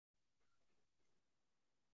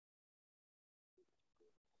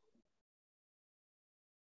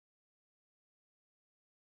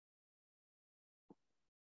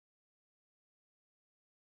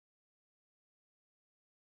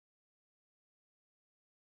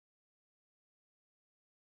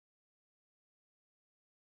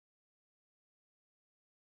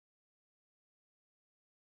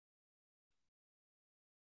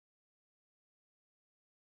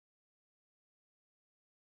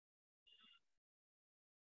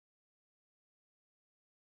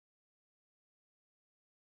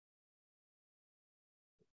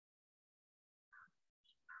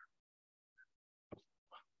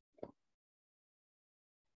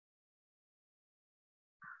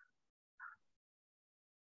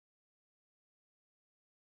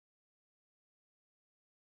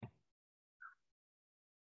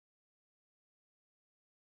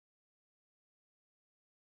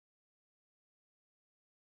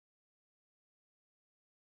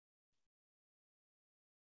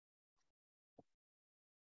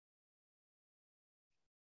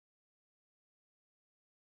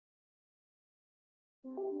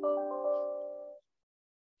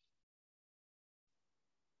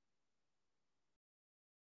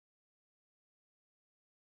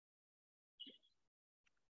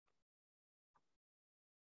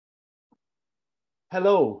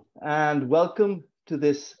Hello, and welcome to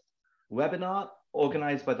this webinar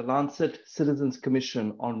organized by the Lancet Citizens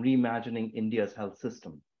Commission on Reimagining India's Health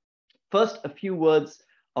System. First, a few words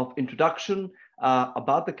of introduction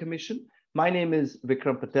about the Commission. My name is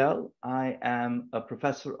Vikram Patel. I am a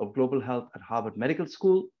professor of global health at Harvard Medical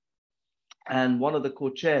School and one of the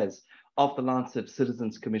co-chairs of the Lancet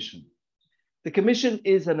Citizens Commission. The Commission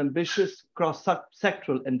is an ambitious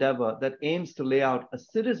cross-sectoral endeavor that aims to lay out a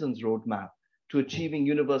citizens' roadmap to achieving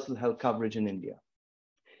universal health coverage in India.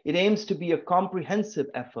 It aims to be a comprehensive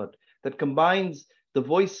effort that combines the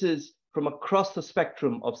voices from across the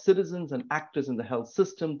spectrum of citizens and actors in the health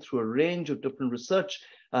system through a range of different research,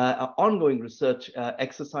 ongoing research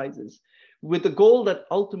exercises, with the goal that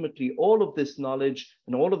ultimately all of this knowledge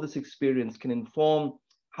and all of this experience can inform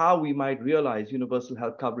how we might realize universal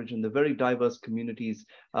health coverage in the very diverse communities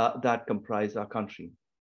that comprise our country.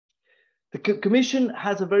 The Commission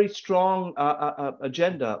has a very strong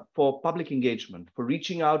agenda for public engagement, for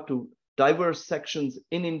reaching out to diverse sections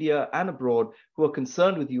in India and abroad who are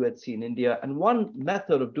concerned with UHC in India. And one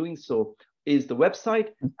method of doing so is the website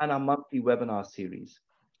and our monthly webinar series.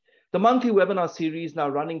 The monthly webinar series, now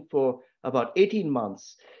running for about 18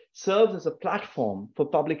 months, serves as a platform for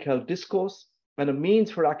public health discourse and a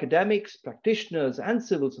means for academics, practitioners, and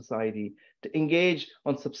civil society to engage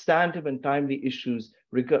on substantive and timely issues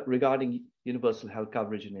regarding universal health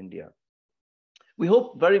coverage in India. We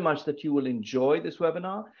hope very much that you will enjoy this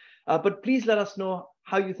webinar, but please let us know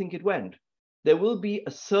how you think it went. There will be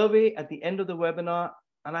a survey at the end of the webinar,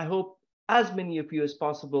 and I hope as many of you as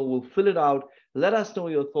possible will fill it out. Let us know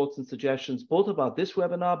your thoughts and suggestions, both about this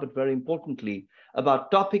webinar, but very importantly,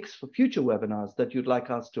 about topics for future webinars that you'd like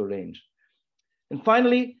us to arrange. And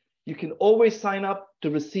finally, you can always sign up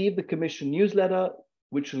to receive the Commission newsletter,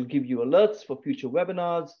 which will give you alerts for future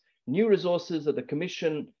webinars, new resources that the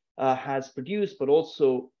Commission has produced, but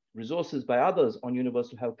also resources by others on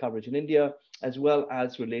universal health coverage in India, as well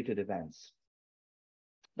as related events.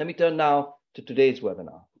 Let me turn now to today's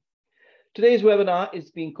webinar. Today's webinar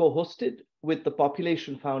is being co-hosted with the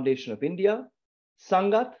Population Foundation of India,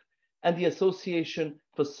 Sangath, and the Association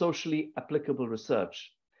for Socially Applicable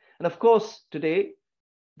Research. And of course, today,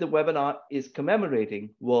 the webinar is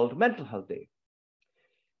commemorating World Mental Health Day.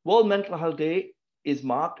 World Mental Health Day is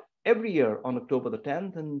marked every year on October the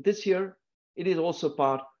 10th, and this year, it is also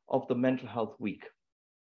part of the Mental Health Week.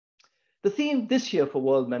 The theme this year for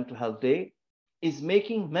World Mental Health Day is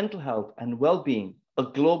making mental health and well-being a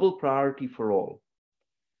global priority for all.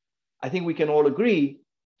 I think we can all agree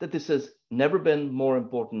that this has never been more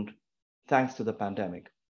important thanks to the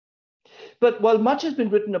pandemic. But while much has been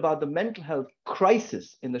written about the mental health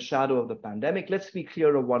crisis in the shadow of the pandemic, let's be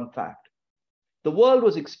clear of one fact. The world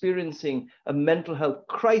was experiencing a mental health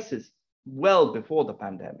crisis well before the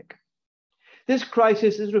pandemic. This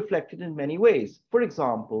crisis is reflected in many ways. For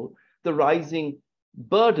example, the rising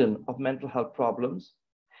burden of mental health problems.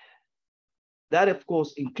 That, of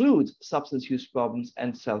course, includes substance use problems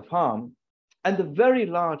and self-harm, and the very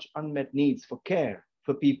large unmet needs for care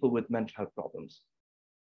for people with mental health problems.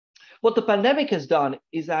 What the pandemic has done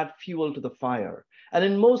is add fuel to the fire. And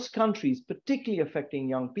in most countries, particularly affecting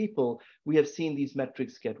young people, we have seen these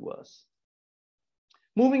metrics get worse.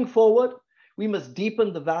 Moving forward, we must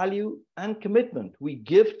deepen the value and commitment we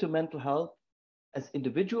give to mental health as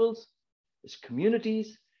individuals, as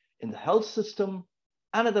communities, in the health system,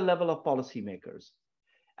 and at the level of policymakers.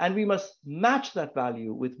 And we must match that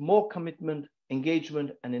value with more commitment,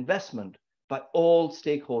 engagement, and investment by all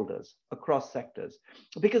stakeholders across sectors,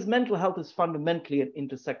 because mental health is fundamentally an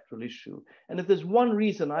intersectoral issue. And if there's one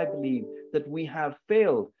reason I believe that we have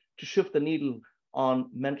failed to shift the needle on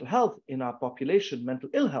mental health in our population, mental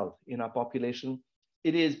ill health in our population,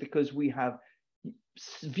 it is because we have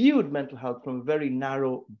viewed mental health from a very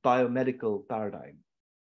narrow biomedical paradigm.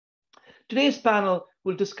 Today's panel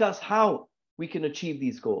will discuss how we can achieve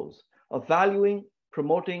these goals of valuing,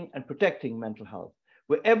 promoting, and protecting mental health,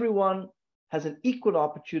 where everyone has an equal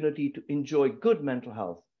opportunity to enjoy good mental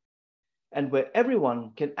health, and where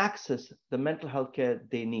everyone can access the mental health care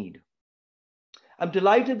they need. I'm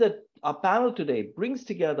delighted that our panel today brings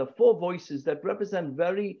together 4 voices that represent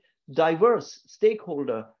very diverse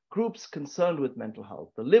stakeholder groups concerned with mental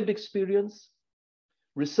health: the lived experience,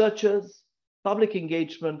 researchers, public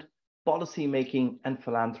engagement, policy making, and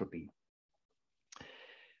philanthropy.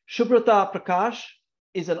 Shubhrata Prakash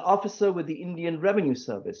is an officer with the Indian Revenue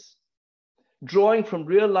Service. Drawing from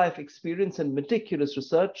real-life experience and meticulous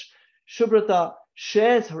research, Shubhrata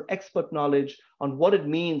shares her expert knowledge on what it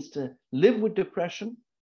means to live with depression,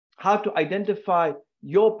 how to identify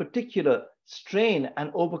your particular strain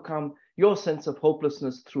and overcome your sense of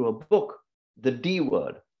hopelessness through a book, The D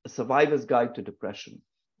Word, A Survivor's Guide to Depression.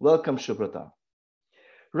 Welcome, Shubhrata.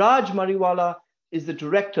 Raj Mariwala is the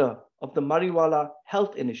director of the Mariwala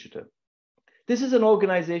Health Initiative. This is an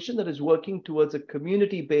organization that is working towards a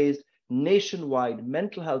community-based nationwide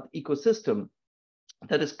mental health ecosystem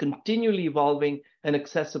that is continually evolving and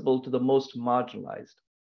accessible to the most marginalized.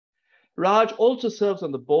 Raj also serves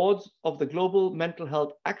on the boards of the Global Mental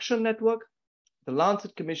Health Action Network, the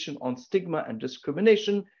Lancet Commission on Stigma and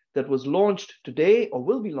Discrimination that was launched today or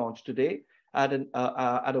will be launched today at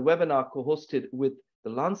a webinar co-hosted with the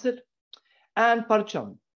Lancet, and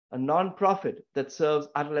Parcham, a non-profit that serves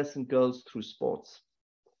adolescent girls through sports.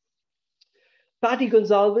 Patty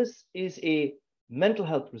Gonzalez is a mental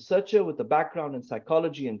health researcher with a background in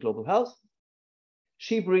psychology and global health.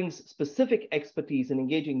 She brings specific expertise in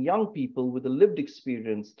engaging young people with a lived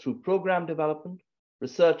experience through program development,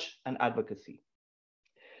 research, and advocacy.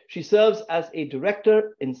 She serves as a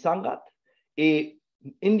director in Sangath, an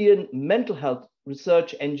Indian mental health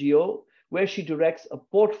research NGO, where she directs a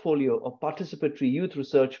portfolio of participatory youth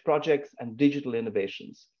research projects and digital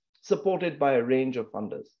innovations, supported by a range of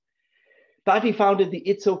funders. Patty founded the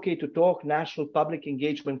It's Okay to Talk national public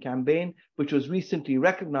engagement campaign, which was recently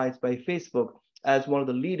recognized by Facebook as one of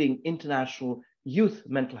the leading international youth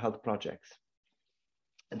mental health projects.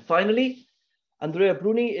 And finally, Andrea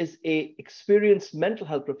Bruni is an experienced mental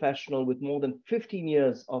health professional with more than 15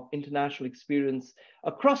 years of international experience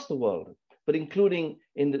across the world, but including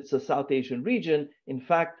in the South Asian region. In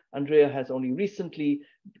fact, Andrea has only recently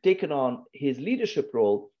taken on his leadership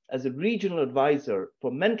role as a regional advisor for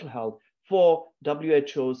mental health for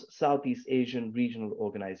WHO's Southeast Asian Regional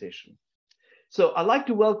Organization. So I'd like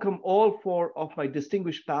to welcome all four of my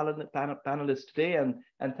distinguished panelists today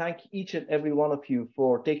and thank each and every one of you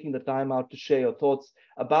for taking the time out to share your thoughts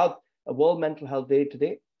about World Mental Health Day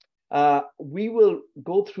today. We will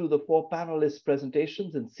go through the four panelists'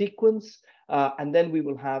 presentations in sequence, and then we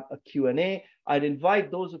will have a Q&A. I'd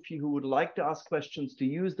invite those of you who would like to ask questions to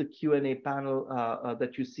use the Q&A panel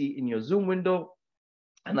that you see in your Zoom window.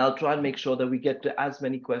 And I'll try and make sure that we get to as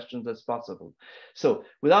many questions as possible. So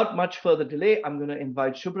without much further delay, I'm going to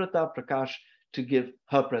invite Shubhrata Prakash to give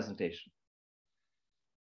her presentation.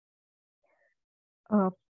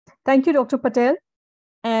 Thank you, Dr. Patel,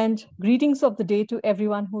 and greetings of the day to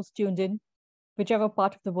everyone who's tuned in, whichever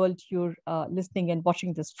part of the world you're listening and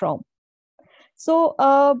watching this from. So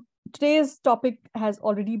today's topic has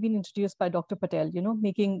already been introduced by Dr. Patel,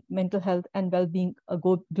 making mental health and well-being a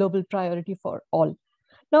global priority for all.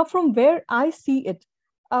 Now, from where I see it,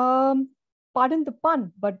 pardon the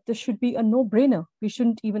pun, but this should be a no-brainer. We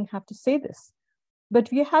shouldn't even have to say this. But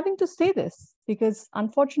we are having to say this because,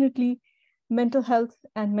 unfortunately, mental health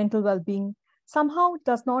and mental well-being somehow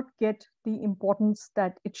does not get the importance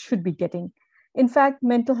that it should be getting. In fact,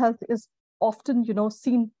 mental health is often,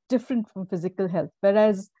 seen different from physical health,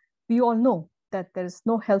 whereas we all know that there is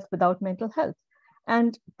no health without mental health.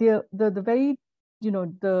 And the very,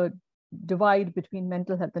 the divide between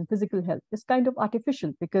mental health and physical health is kind of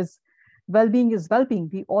artificial because well-being is well-being.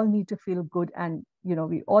 We all need to feel good and,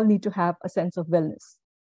 we all need to have a sense of wellness.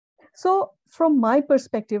 So from my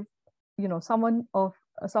perspective, someone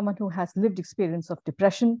who has lived experience of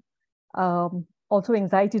depression, also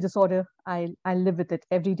anxiety disorder, I live with it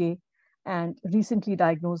every day, and recently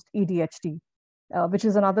diagnosed ADHD, which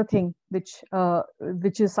is another thing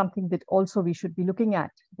which is something that also we should be looking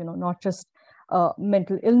at, not just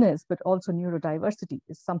mental illness, but also neurodiversity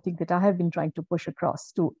is something that I have been trying to push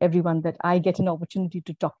across to everyone that I get an opportunity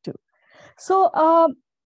to talk to. So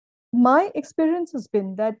my experience has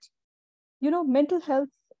been that, mental health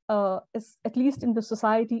is, at least in the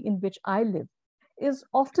society in which I live, is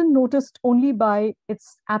often noticed only by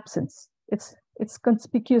its absence. It's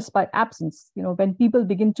conspicuous by absence. When people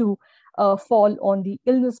begin to fall on the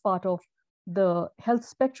illness part of the health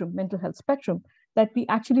spectrum, mental health spectrum, that we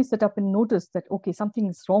actually sit up and notice that, okay, something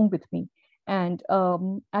is wrong with me. And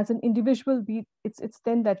as an individual, it's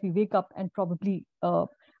then that we wake up and probably go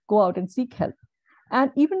out and seek help.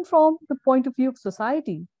 And even from the point of view of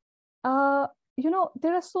society, there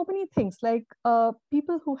are so many things like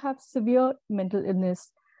people who have severe mental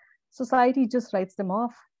illness, society just writes them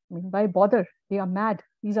off. I mean, why bother? They are mad.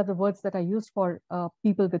 These are the words that are used for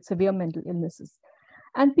people with severe mental illnesses.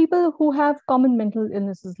 And people who have common mental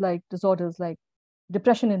illnesses like disorders like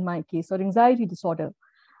depression in my case, or anxiety disorder,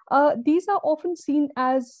 these are often seen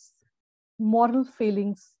as moral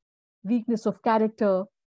failings weakness of character,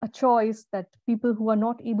 a choice that people who are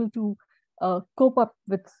not able to cope up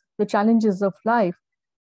with the challenges of life,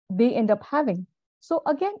 they end up having. So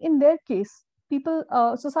again, in their case,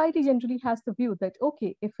 society generally has the view that,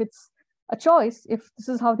 okay, if it's a choice, if this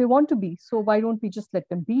is how they want to be, so why don't we just let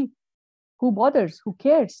them be? Who bothers? Who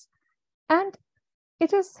cares? And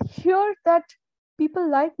it is here that people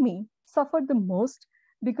like me suffered the most,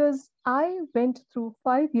 because I went through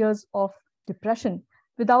 5 years of depression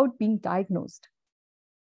without being diagnosed.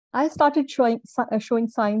 I started showing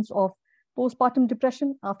signs of postpartum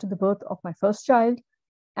depression after the birth of my first child,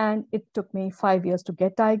 and it took me 5 years to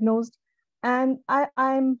get diagnosed. And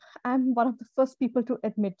I'm one of the first people to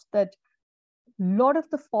admit that a lot of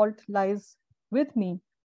the fault lies with me,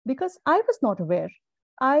 because I was not aware.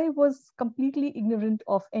 I was completely ignorant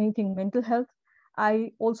of anything mental health.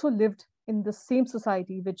 I also lived in the same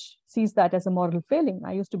society which sees that as a moral failing.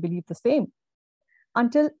 I used to believe the same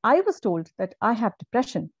until I was told that I have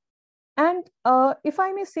depression. And if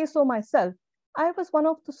I may say so myself, I was one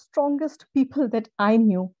of the strongest people that I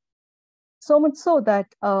knew. So much so that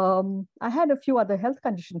I had a few other health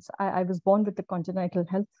conditions. I was born with a congenital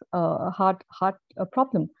heart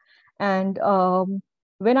problem, and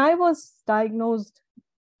when I was diagnosed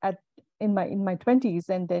in my 20s,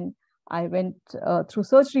 and then I went through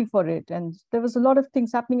surgery for it, and there was a lot of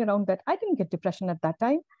things happening around that. I didn't get depression at that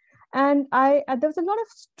time, and there was a lot of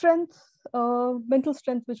strength, mental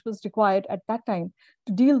strength, which was required at that time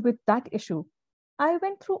to deal with that issue. I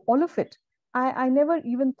went through all of it. I never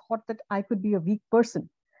even thought that I could be a weak person.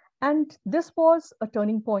 And this was a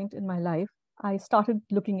turning point in my life. I started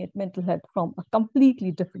looking at mental health from a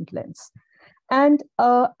completely different lens. And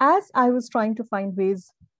as I was trying to find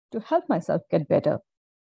ways to help myself get better,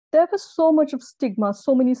 there was so much of stigma,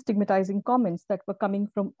 so many stigmatizing comments that were coming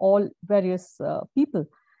from all various people.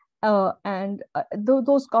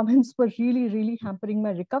 Those comments were really, really hampering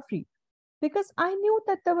my recovery, because I knew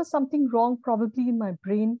that there was something wrong, probably in my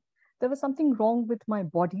brain. There was something wrong with my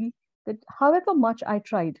body, that however much I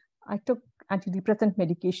tried, I took antidepressant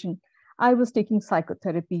medication, I was taking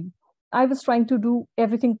psychotherapy, I was trying to do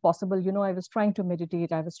everything possible. I was trying to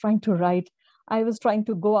meditate, I was trying to write, I was trying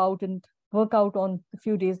to go out and work out on the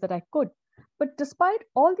few days that I could. But despite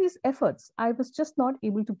all these efforts, I was just not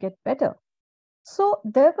able to get better. So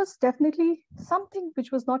there was definitely something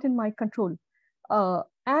which was not in my control.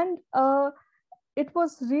 And it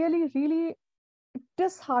was really, really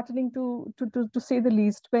disheartening to say the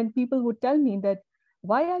least, when people would tell me that,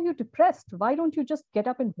 why are you depressed? Why don't you just get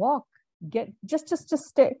up and walk? Get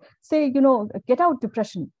out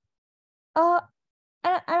depression. I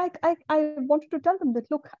wanted to tell them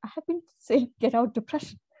that, look, I have been saying get out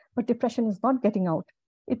depression, but depression is not getting out.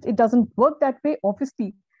 It doesn't work that way,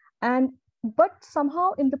 obviously. But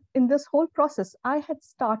somehow in this whole process, I had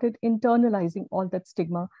started internalizing all that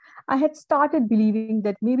stigma. I had started believing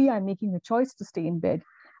that maybe I'm making a choice to stay in bed.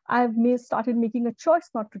 I've started making a choice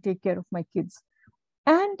not to take care of my kids.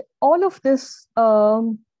 And all of this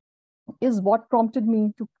is what prompted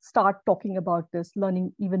me to start talking about this,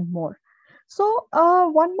 learning even more. So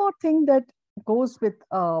one more thing that goes with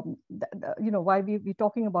why we're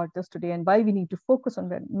talking about this today, and why we need to focus on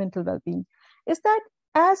mental well-being, is that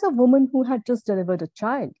as a woman who had just delivered a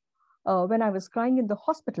child, when I was crying in the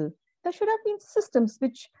hospital, there should have been systems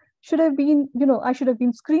which should have been, I should have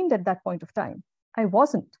been screened at that point of time. I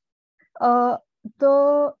wasn't.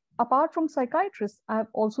 Apart from psychiatrists, I've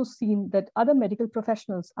also seen that other medical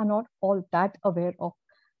professionals are not all that aware of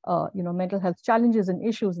mental health challenges and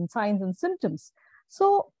issues and signs and symptoms.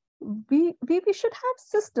 So we should have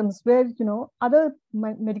systems where other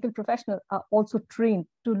medical professionals are also trained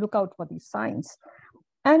to look out for these signs.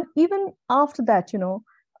 And even after that,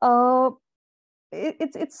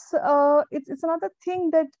 it's another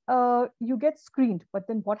thing that you get screened, but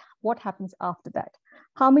then what happens after that?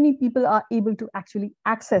 How many people are able to actually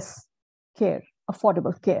access care,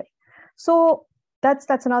 affordable care? So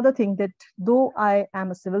that's another thing, that though I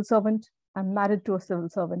am a civil servant, I'm married to a civil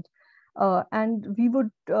servant, and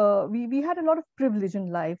we had a lot of privilege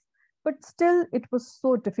in life, but still it was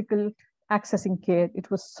so difficult accessing care.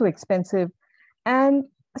 It was so expensive. And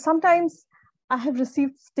sometimes I have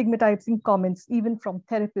received stigmatizing comments, even from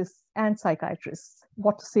therapists and psychiatrists,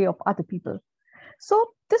 what to say of other people.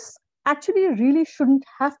 So this actually really shouldn't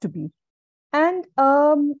have to be. And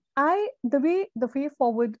the way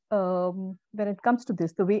forward, when it comes to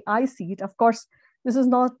this, the way I see it, of course, this is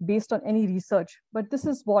not based on any research, but this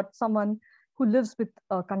is what someone who lives with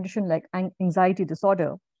a condition like anxiety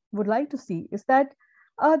disorder would like to see, is that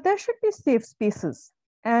there should be safe spaces.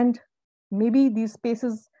 And maybe these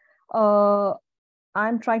spaces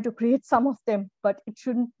I'm trying to create some of them, but it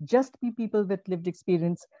shouldn't just be people with lived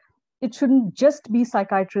experience. It shouldn't just be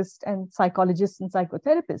psychiatrists and psychologists and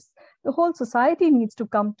psychotherapists. The whole society needs to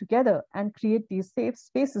come together and create these safe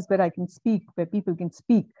spaces where I can speak, where people can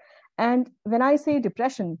speak. And when I say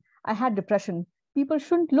depression, I had depression, people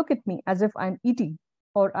shouldn't look at me as if I'm ET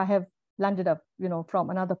or I have landed up, from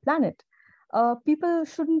another planet. People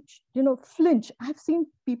shouldn't, flinch. I've seen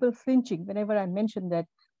people flinching whenever I mention that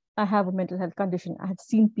I have a mental health condition. I have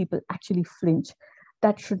seen people actually flinch.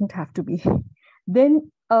 That shouldn't have to be.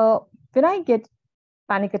 Then when I get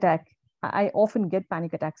panic attack, I often get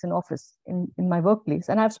panic attacks in office, in my workplace.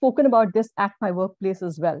 And I've spoken about this at my workplace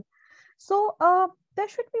as well. So there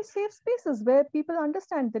should be safe spaces where people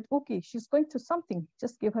understand that, okay, she's going through something.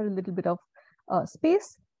 Just give her a little bit of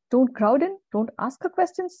space. Don't crowd in. Don't ask her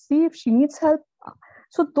questions. See if she needs help.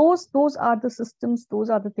 So those are the systems. Those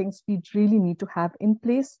are the things we really need to have in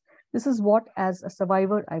place. This is what, as a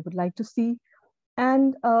survivor, I would like to see.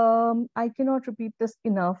 And I cannot repeat this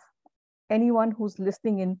enough. Anyone who's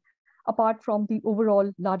listening in, apart from the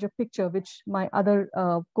overall larger picture, which my other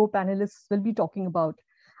co-panelists will be talking about,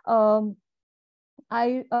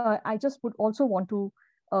 I just would also want to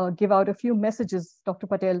give out a few messages, Dr.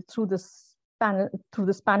 Patel, through this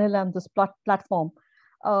panel and this platform.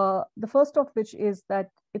 The first of which is that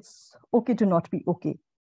it's okay to not be okay.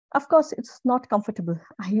 Of course, it's not comfortable.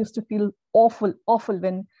 I used to feel awful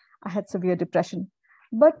when I had severe depression.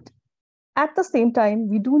 But at the same time,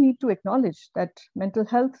 we do need to acknowledge that mental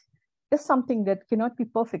health is something that cannot be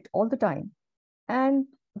perfect all the time. And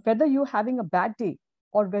whether you're having a bad day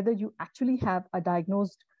or whether you actually have a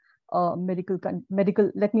diagnosed medical,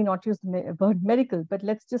 let me not use the word medical, but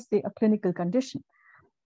let's just say a clinical condition.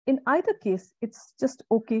 In either case, it's just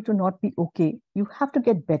okay to not be okay. You have to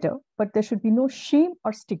get better, but there should be no shame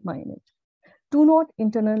or stigma in it. Do not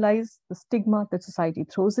internalize the stigma that society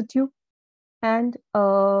throws at you. And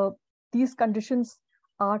these conditions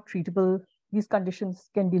are treatable. These conditions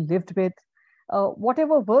can be lived with.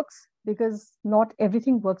 Whatever works, because not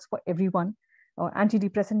everything works for everyone.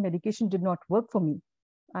 Antidepressant medication did not work for me.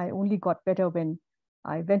 I only got better when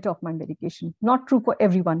I went off my medication. Not true for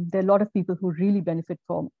everyone. There are a lot of people who really benefit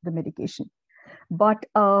from the medication. But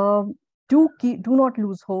do not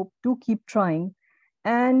lose hope. Do keep trying.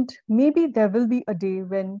 And maybe there will be a day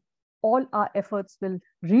when all our efforts will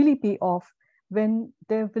really pay off, when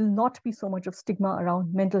there will not be so much of stigma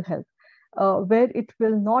around mental health, where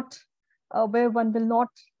one will not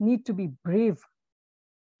need to be brave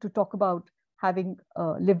to talk about having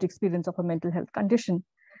lived experience of a mental health condition,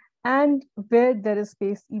 and where there is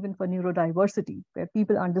space even for neurodiversity, where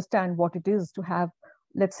people understand what it is to have,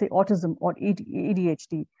 let's say, autism or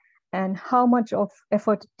ADHD, and how much of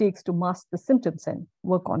effort it takes to mask the symptoms and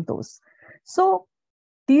work on those. So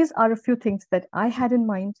these are a few things that I had in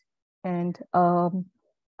mind. And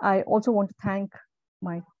I also want to thank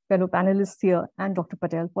my fellow panelists here and Dr.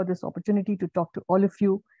 Patel for this opportunity to talk to all of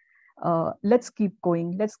you. Let's keep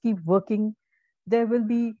going. Let's keep working. There will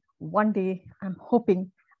be one day, I'm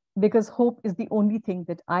hoping, because hope is the only thing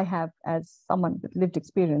that I have as someone with lived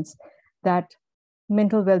experience, that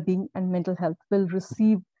mental well-being and mental health will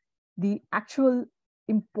receive the actual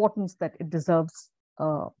importance that it deserves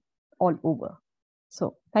all over.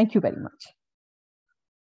 So thank you very much.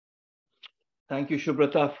 Thank you,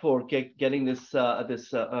 Shubhrata, for getting this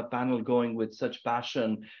panel going with such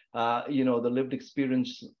passion. The lived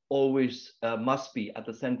experience always must be at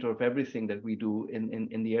the center of everything that we do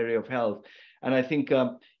in the area of health. And I think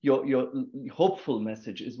your hopeful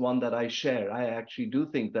message is one that I share. I actually do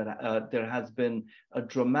think that there has been a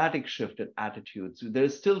dramatic shift in attitudes.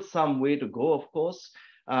 There's still some way to go, of course,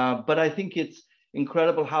 but I think it's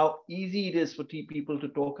incredible how easy it is for people to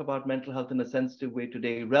talk about mental health in a sensitive way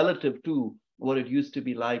today relative to what it used to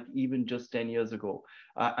be like even just 10 years ago.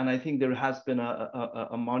 And I think there has been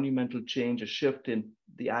a monumental change, a shift in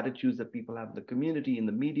the attitudes that people have in the community, in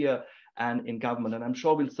the media, and in government. And I'm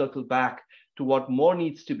sure we'll circle back to what more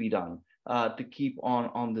needs to be done to keep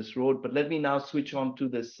on this road. But let me now switch on to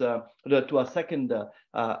this to our second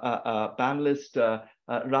panelist,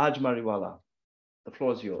 Raj Mariwala. The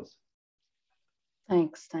floor is yours.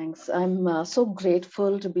 Thanks. I'm so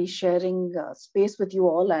grateful to be sharing space with you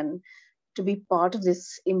all and to be part of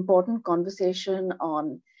this important conversation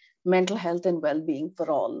on mental health and well-being for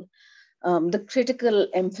all. The critical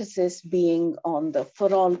emphasis being on the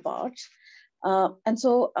for all part. And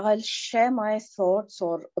so I'll share my thoughts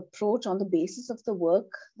or approach on the basis of the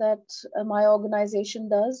work that my organization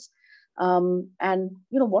does. And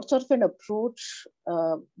what sort of an approach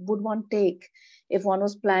would one take if one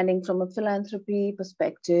was planning from a philanthropy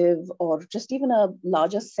perspective or just even a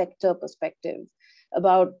larger sector perspective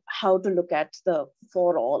about how to look at the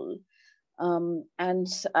for all.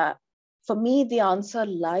 For me, the answer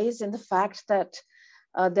lies in the fact that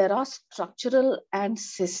there are structural and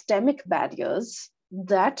systemic barriers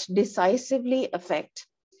that decisively affect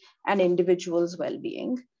an individual's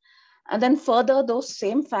well-being. And then further, those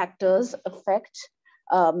same factors affect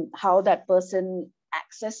how that person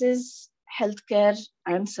accesses healthcare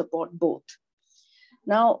and support both.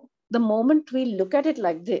 Now, the moment we look at it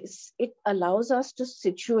like this, it allows us to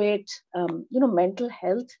situate, mental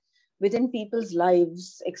health within people's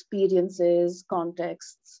lives, experiences,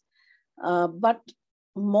 contexts. But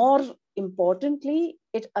more importantly,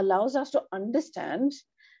 it allows us to understand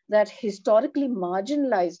that historically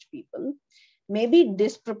marginalized people may be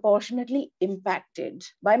disproportionately impacted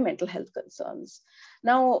by mental health concerns.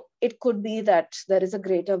 Now, it could be that there is a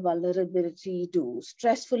greater vulnerability to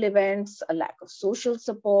stressful events, a lack of social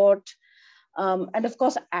support, and of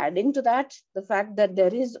course, adding to that, the fact that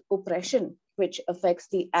there is oppression, which affects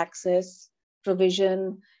the access,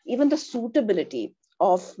 provision, even the suitability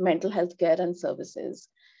of mental health care and services.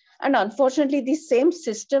 And unfortunately, these same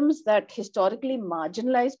systems that historically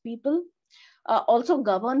marginalize people also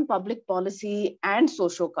govern public policy and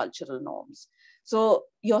socio-cultural norms. So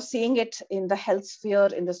you're seeing it in the health sphere,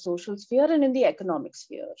 in the social sphere, and in the economic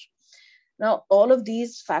sphere. Now, all of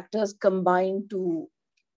these factors combine to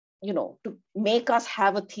make us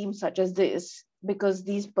have a theme such as this, because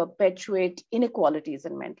these perpetuate inequalities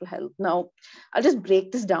in mental health. Now, I'll just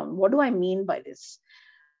break this down. What do I mean by this?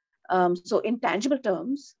 So in tangible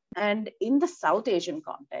terms, and in the South Asian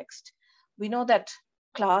context, we know that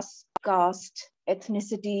class, caste,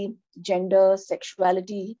 ethnicity, gender,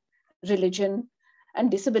 sexuality, religion, and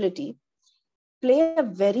disability play a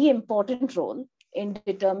very important role in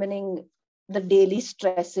determining the daily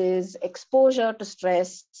stresses, exposure to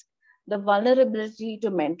stress, the vulnerability to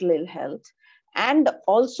mental ill health, and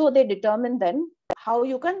also they determine then how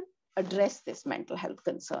you can address this mental health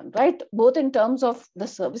concern, right? Both in terms of the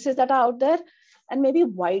services that are out there and maybe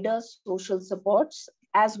wider social supports,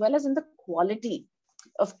 as well as in the quality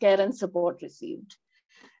of care and support received.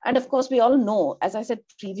 And of course, we all know, as I said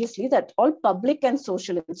previously, that all public and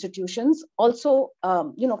social institutions also,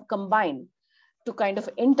 combine to kind of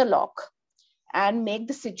interlock and make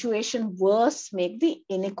the situation worse, make the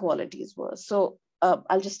inequalities worse. So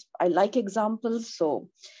I like examples. So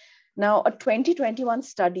now a 2021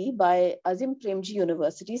 study by Azim Premji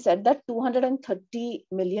University said that 230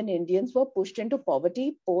 million Indians were pushed into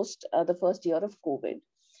poverty post the first year of COVID.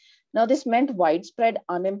 Now, this meant widespread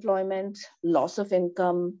unemployment, loss of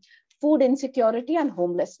income, food insecurity, and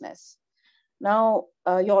homelessness. Now,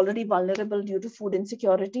 you're already vulnerable due to food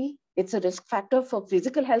insecurity. It's a risk factor for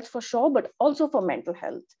physical health for sure, but also for mental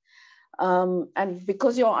health. And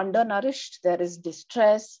because you're undernourished, there is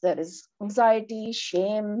distress, there is anxiety,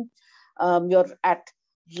 shame. You're at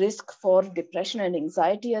risk for depression and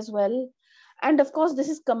anxiety as well. And of course, this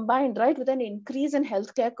is combined, right, with an increase in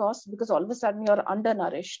healthcare costs because all of a sudden you're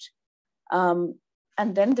undernourished. And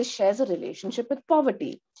then this shares a relationship with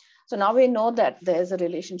poverty. So now we know that there's a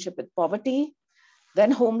relationship with poverty,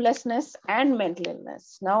 then homelessness and mental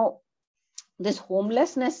illness. Now, this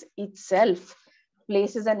homelessness itself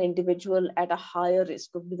places an individual at a higher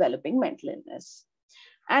risk of developing mental illness.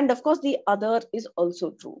 And of course, the other is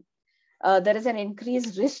also true. There is an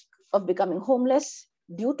increased risk of becoming homeless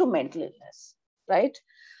due to mental illness, right?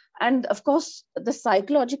 And of course, the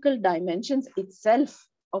psychological dimensions itself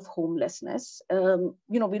of homelessness,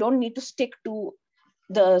 we don't need to stick to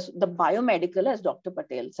the biomedical, as Dr.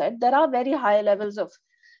 Patel said. There are very high levels of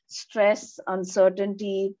stress,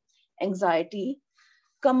 uncertainty, anxiety,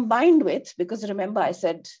 combined with, because remember I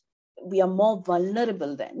said we are more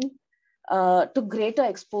vulnerable then, to greater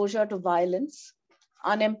exposure to violence,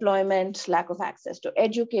 unemployment, lack of access to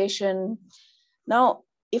education. Now,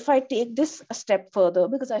 if I take this a step further,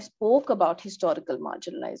 because I spoke about historical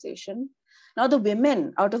marginalization, now the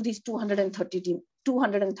women out of these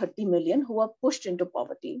 230 million who were pushed into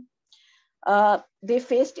poverty, they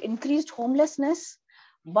faced increased homelessness,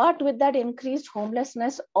 but with that increased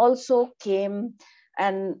homelessness also came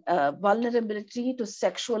an vulnerability to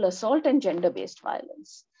sexual assault and gender-based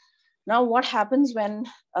violence. Now, what happens when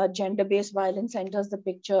gender-based violence enters the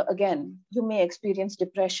picture? Again, you may experience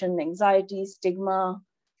depression, anxiety, stigma,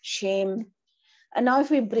 shame. And now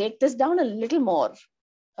if we break this down a little more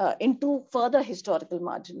into further historical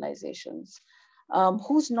marginalizations,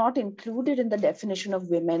 who's not included in the definition of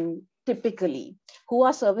women typically, who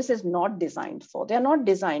are services not designed for? They're not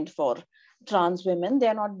designed for trans women,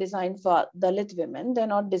 they're not designed for Dalit women, they're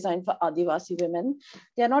not designed for Adivasi women,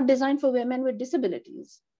 they're not designed for women with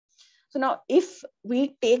disabilities. So now if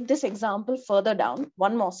we take this example further down,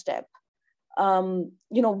 one more step, 5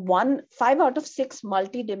 out of 6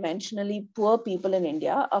 multidimensionally poor people in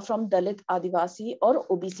India are from Dalit, Adivasi or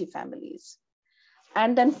OBC families.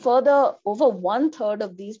 And then further, over 1/3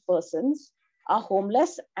 of these persons are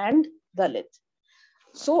homeless and Dalit.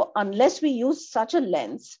 So unless we use such a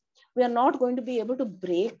lens, we are not going to be able to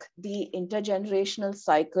break the intergenerational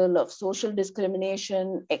cycle of social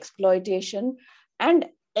discrimination, exploitation, and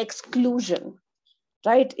exclusion,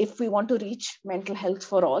 right? If we want to reach mental health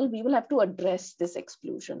for all, we will have to address this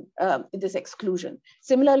exclusion.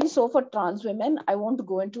 Similarly, so for trans women, I won't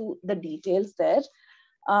go into the details there.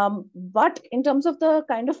 But in terms of the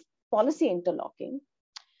kind of policy interlocking,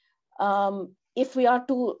 if we are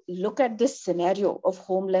to look at this scenario of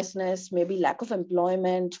homelessness, maybe lack of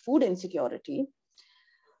employment, food insecurity,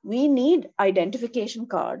 we need identification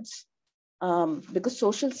cards because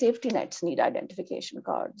social safety nets need identification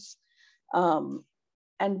cards.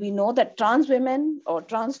 And we know that trans women or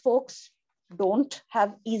trans folks don't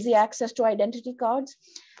have easy access to identity cards.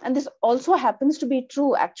 And this also happens to be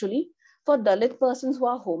true actually for Dalit persons who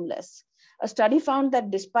are homeless. A study found that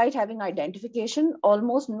despite having identification,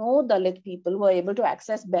 almost no Dalit people were able to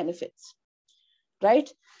access benefits,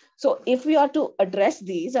 right? So if we are to address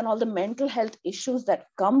these and all the mental health issues that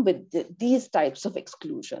come with these types of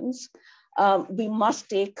exclusions, we must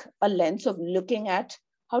take a lens of looking at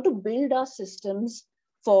how to build our systems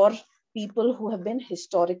for people who have been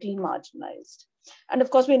historically marginalized. And of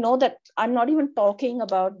course, we know that I'm not even talking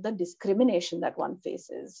about the discrimination that one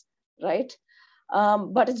faces, right?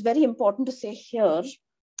 But it's very important to say here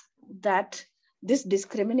that this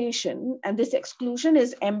discrimination and this exclusion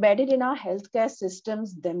is embedded in our healthcare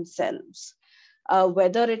systems themselves.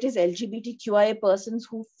 Whether it is LGBTQIA persons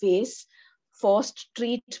who face forced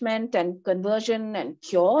treatment and conversion and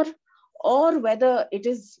cure, or whether it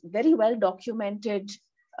is very well documented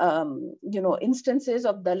instances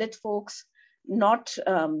of Dalit folks not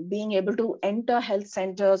being able to enter health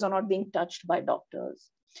centers or not being touched by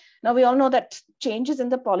doctors. Now, we all know that changes in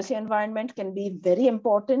the policy environment can be very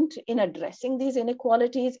important in addressing these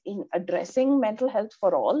inequalities, in addressing mental health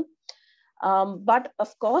for all. But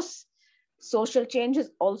of course, social change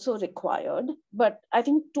is also required. But I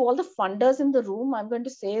think to all the funders in the room, I'm going to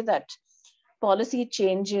say that policy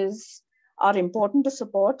changes are important to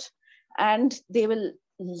support, and they will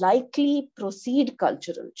likely precede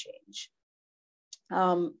cultural change,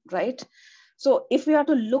 right? So if we are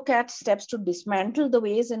to look at steps to dismantle the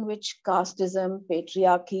ways in which casteism,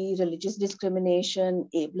 patriarchy, religious discrimination,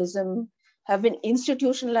 ableism have been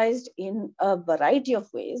institutionalized in a variety of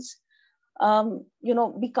ways,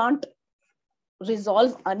 we can't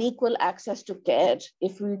resolve unequal access to care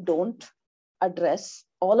if we don't address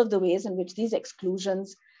all of the ways in which these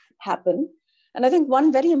exclusions happen. And I think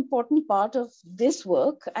one very important part of this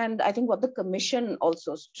work, and I think what the Commission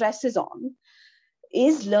also stresses on,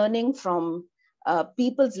 is learning from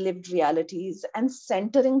people's lived realities and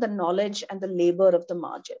centering the knowledge and the labor of the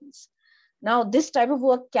margins. Now, this type of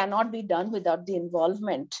work cannot be done without the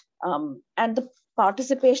involvement and the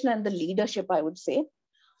participation and the leadership, I would say,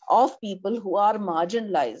 of people who are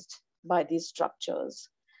marginalized by these structures.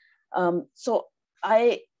 So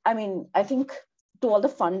I think to all the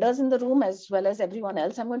funders in the room, as well as everyone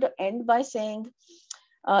else, I'm going to end by saying,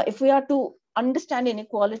 if we are to understand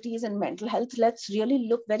inequalities in mental health, let's really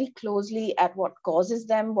look very closely at what causes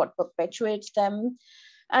them, what perpetuates them,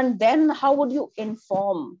 and then how would you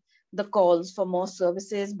inform the calls for more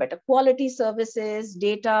services, better quality services,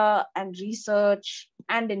 data and research,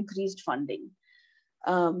 and increased funding,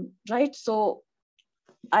 right? So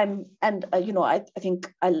I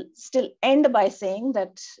think I'll still end by saying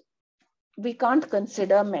that we can't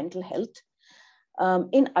consider mental health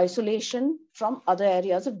in isolation from other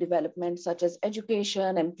areas of development, such as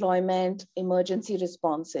education, employment, emergency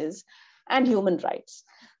responses, and human rights.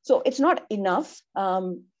 So it's not enough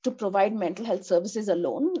to provide mental health services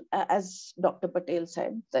alone. As Dr. Patel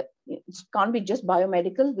said, that it can't be just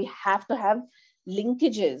biomedical. We have to have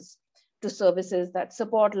linkages to services that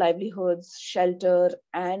support livelihoods, shelter,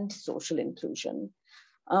 and social inclusion.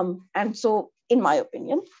 And so, in my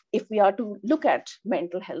opinion, if we are to look at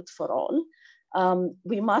mental health for all,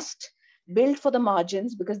 we must build for the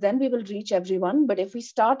margins, because then we will reach everyone. But if we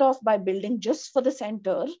start off by building just for the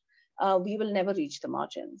center, we will never reach the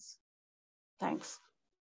margins. Thanks.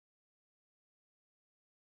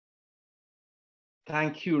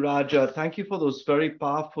 Thank you, Raja. Thank you for those very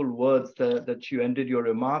powerful words that you ended your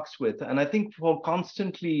remarks with. And I think for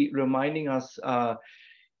constantly reminding us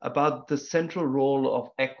about the central role of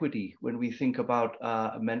equity when we think about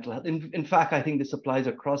mental health. In fact, I think this applies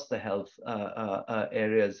across the health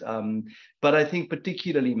areas. But I think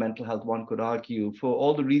particularly mental health, one could argue, for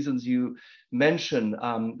all the reasons you mentioned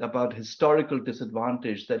about historical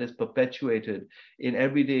disadvantage that is perpetuated in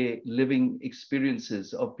everyday living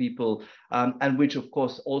experiences of people, and which, of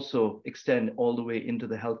course, also extend all the way into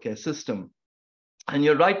the healthcare system. And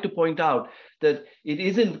you're right to point out that it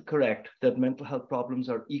isn't correct that mental health problems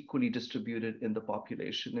are equally distributed in the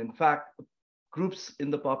population. In fact, groups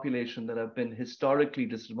in the population that have been historically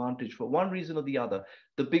disadvantaged for one reason or the other,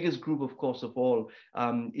 the biggest group, of course, of all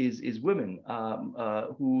is women,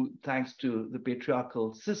 who, thanks to the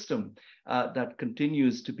patriarchal system that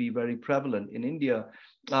continues to be very prevalent in India,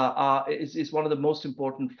 is one of the most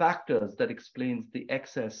important factors that explains the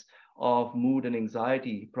excess of mood and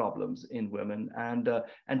anxiety problems in women. And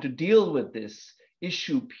to deal with this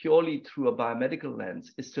issue purely through a biomedical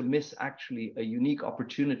lens is to miss actually a unique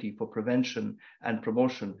opportunity for prevention and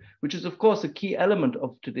promotion, which is, of course, a key element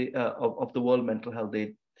of today of the World Mental Health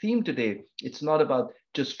Day theme today. It's not about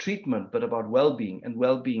just treatment, but about well-being, and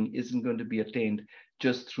well-being isn't going to be attained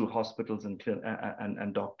just through hospitals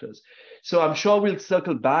and doctors. So I'm sure we'll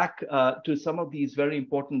circle back to some of these very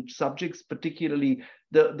important subjects, particularly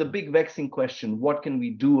the big vexing question: what can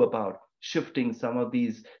we do about shifting some of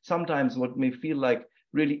these, sometimes what may feel like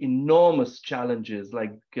really enormous challenges,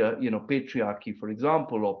 like patriarchy, for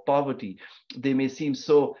example, or poverty? They may seem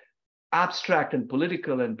so abstract and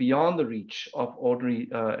political and beyond the reach of ordinary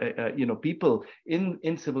people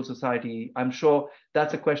in civil society. I'm sure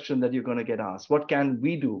that's a question that you're going to get asked. What can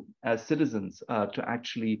we do as citizens to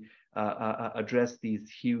actually address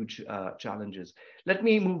these huge challenges? Let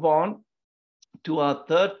me move on to our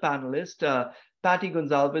third panelist. Patty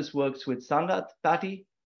Gonzalez works with Sangath. Patty,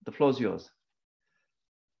 the floor is yours.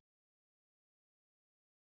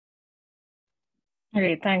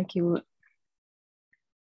 Great, thank you.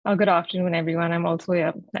 Good afternoon, everyone. I'm also,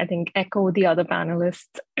 I think, echo the other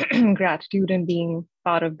panelists' gratitude in being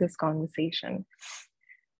part of this conversation.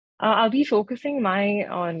 I'll be focusing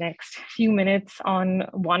my next few minutes on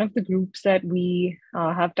one of the groups that we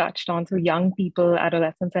have touched on, so young people,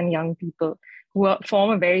 adolescents and young people, who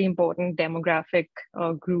form a very important demographic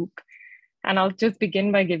group. And I'll just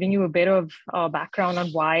begin by giving you a bit of background on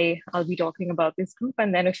why I'll be talking about this group,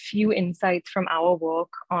 and then a few insights from our work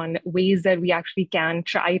on ways that we actually can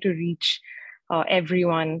try to reach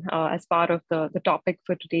everyone as part of the topic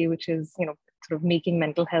for today, which is sort of making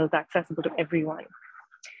mental health accessible to everyone.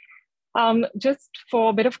 Just for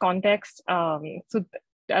a bit of context, so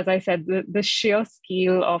as I said, the sheer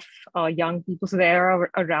scale of young people, so there are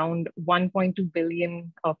around 1.2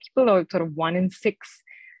 billion people, or sort of 1 in 6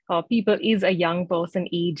 people is a young person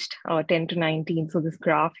aged 10 to 19. So this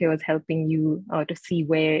graph here is helping you to see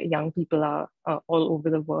where young people are all over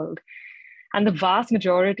the world. And the vast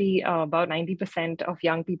majority, about 90% of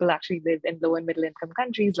young people actually live in low and middle income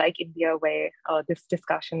countries like India, where this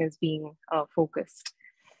discussion is being focused.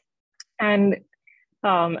 And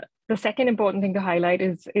the second important thing to highlight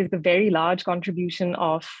is the very large contribution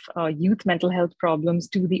of youth mental health problems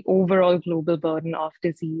to the overall global burden of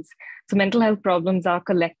disease. So mental health problems are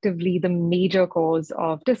collectively the major cause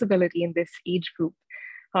of disability in this age group.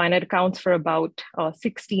 And it accounts for about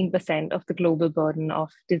 16% of the global burden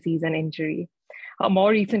of disease and injury.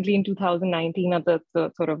 More recently, in 2019, at the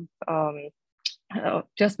sort of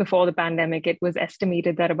just before the pandemic, it was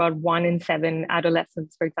estimated that about 1 in 7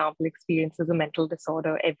 adolescents, for example, experiences a mental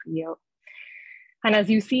disorder every year. And as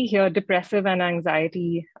you see here, depressive and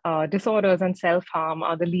anxiety disorders and self-harm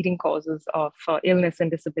are the leading causes of illness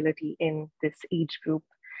and disability in this age group.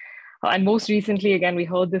 And most recently, again, we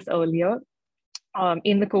heard this earlier,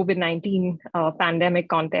 in the COVID-19 pandemic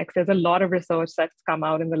context, there's a lot of research that's come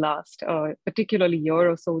out in the last particularly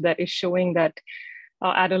year or so that is showing that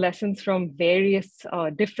adolescents from various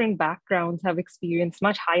different backgrounds have experienced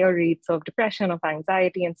much higher rates of depression, of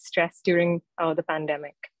anxiety, and stress during the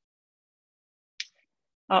pandemic.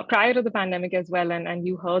 Prior to the pandemic as well, and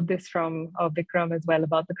you heard this from Vikram as well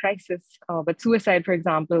about the crisis, but suicide, for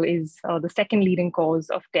example, is the second leading cause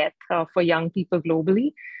of death for young people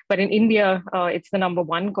globally. But in India, it's the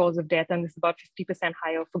 #1 cause of death, and this is about 50%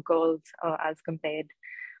 higher for girls as compared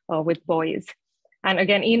with boys. And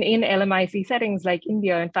again, in LMIC settings like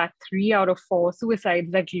India, in fact, 3 out of 4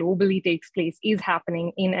 suicides that globally takes place is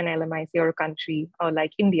happening in an LMIC or a country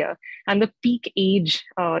like India. And the peak age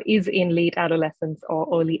is in late adolescence or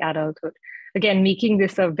early adulthood. Again, making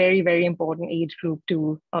this a very, very important age group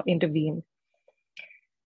to intervene.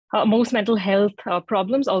 Most mental health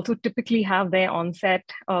problems also typically have their onset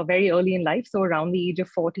very early in life, so around the age of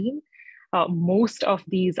 14. most of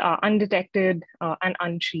these are undetected and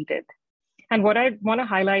untreated. And what I want to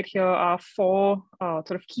highlight here are four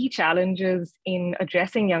sort of key challenges in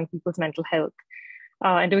addressing young people's mental health.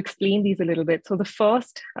 And to explain these a little bit. So the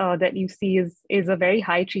first that you see is a very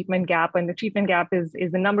high treatment gap. And the treatment gap is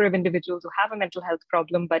the number of individuals who have a mental health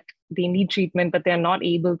problem, but they need treatment, but they're not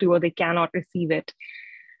able to, or they cannot receive it.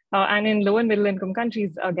 And in low and middle income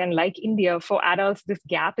countries, again, like India, for adults, this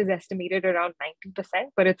gap is estimated around 90%,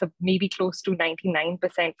 but it's maybe close to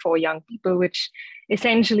 99% for young people, which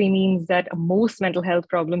essentially means that most mental health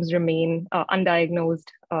problems remain undiagnosed,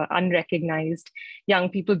 unrecognized. Young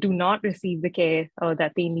people do not receive the care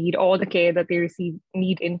that they need or the care that they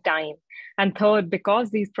need in time. And third,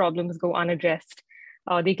 because these problems go unaddressed,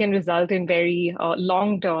 they can result in very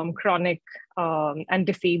long-term, chronic, and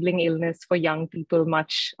disabling illness for young people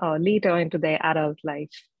much later into their adult life.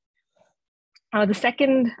 The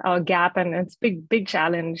second gap, and it's a big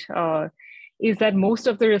challenge, is that most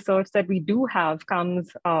of the research that we do have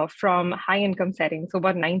comes from high-income settings. So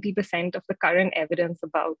about 90% of the current evidence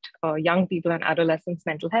about young people and adolescents'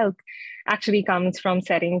 mental health actually comes from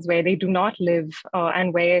settings where they do not live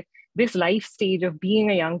and where this life stage of being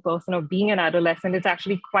a young person or being an adolescent is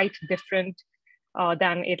actually quite different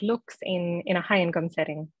than it looks in a high-income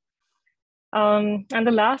setting. And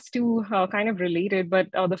the last two are kind of related, but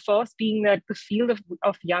the first being that the field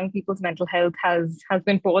of young people's mental health has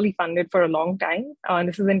been poorly funded for a long time. And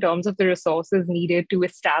this is in terms of the resources needed to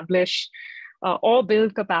establish or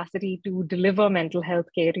build capacity to deliver mental health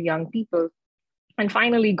care to young people. And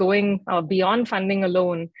finally, going beyond funding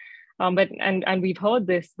alone, and we've heard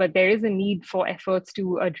this, but there is a need for efforts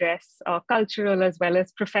to address cultural as well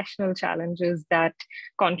as professional challenges that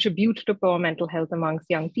contribute to poor mental health amongst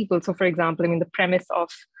young people. So for example, I mean, the premise of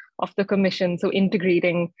the commission, so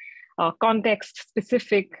integrating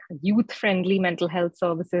context-specific, youth-friendly mental health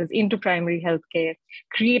services into primary healthcare,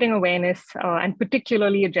 creating awareness, and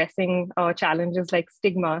particularly addressing challenges like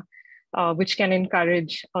stigma, which can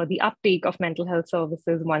encourage the uptake of mental health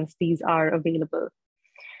services once these are available.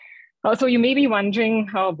 So you may be wondering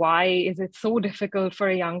why is it so difficult for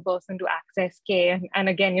a young person to access care? And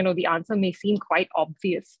again, you know, the answer may seem quite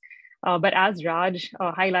obvious, but as Raj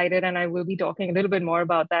highlighted, and I will be talking a little bit more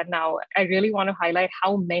about that now, I really want to highlight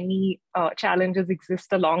how many challenges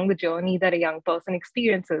exist along the journey that a young person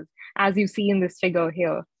experiences, as you see in this figure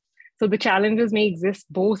here. So the challenges may exist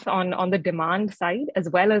both on the demand side as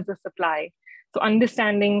well as the supply. So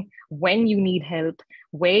understanding when you need help,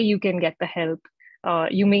 where you can get the help.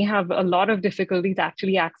 You may have a lot of difficulties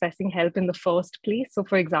actually accessing help in the first place. So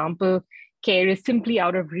for example, care is simply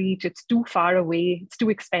out of reach, it's too far away, it's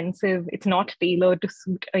too expensive, it's not tailored to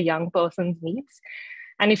suit a young person's needs.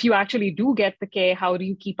 And if you actually do get the care, how do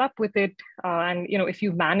you keep up with it? And you know, if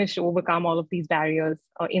you've managed to overcome all of these barriers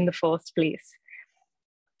in the first place.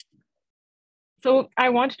 So I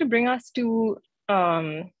wanted to bring us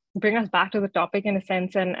back to the topic in a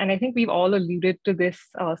sense, and I think we've all alluded to this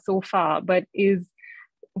so far, but is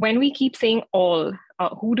when we keep saying all,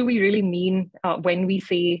 who do we really mean when we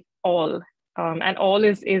say all? And all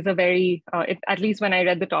is a very, at least when I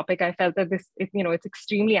read the topic, I felt that it's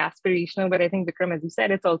extremely aspirational, but I think Vikram, as you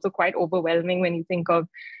said, it's also quite overwhelming when you think of,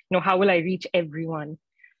 how will I reach everyone?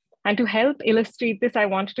 And to help illustrate this, I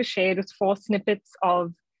wanted to share just 4 snippets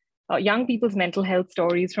of young people's mental health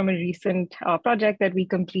stories from a recent project that we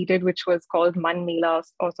completed, which was called Man Mela,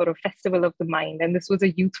 or sort of Festival of the Mind. And this was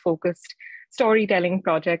a youth-focused storytelling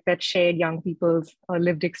project that shared young people's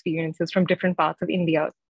lived experiences from different parts of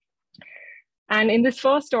India. And in this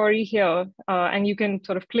first story here, and you can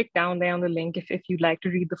sort of click down there on the link if you'd like to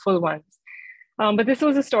read the full ones. But this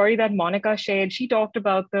was a story that Monica shared. She talked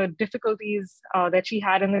about the difficulties that she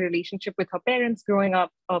had in the relationship with her parents growing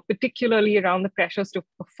up, particularly around the pressures to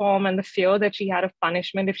perform and the fear that she had of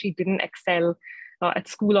punishment if she didn't excel at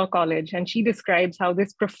school or college. And she describes how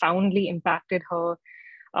this profoundly impacted her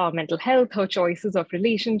mental health, her choices of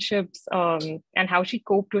relationships, and how she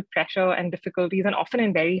coped with pressure and difficulties, and often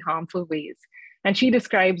in very harmful ways. And she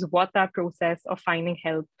describes what that process of finding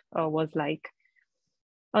help was like.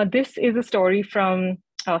 This is a story from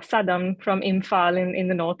Sadam from Imphal in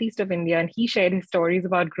the northeast of India, and he shared his stories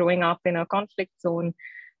about growing up in a conflict zone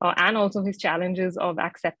and also his challenges of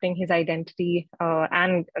accepting his identity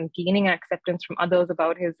and gaining acceptance from others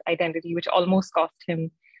about his identity, which almost cost him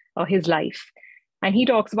his life. And he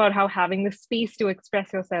talks about how having the space to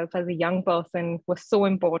express yourself as a young person was so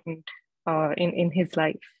important in his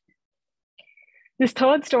life. This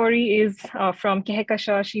third story is from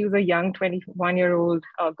Kehkasha. She was a young 21-year-old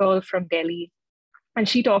girl from Delhi. And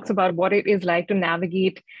she talks about what it is like to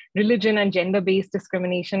navigate religion and gender-based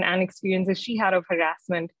discrimination and experiences she had of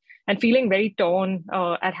harassment. and feeling very torn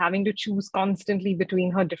at having to choose constantly between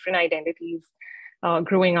her different identities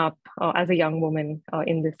growing up as a young woman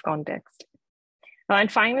in this context. And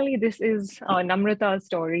finally, this is Namrata's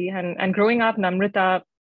story. And growing up,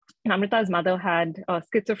 Namrata's mother had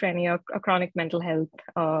schizophrenia, a chronic mental health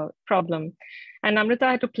problem. And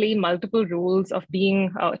Namrata had to play multiple roles of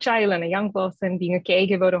being a child and a young person, being a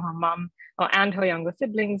caregiver to her mom and her younger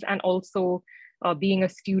siblings, and also being a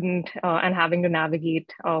student and having to navigate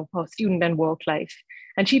her student and work life.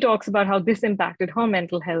 And she talks about how this impacted her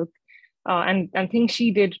mental health and things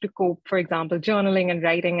she did to cope, for example, journaling and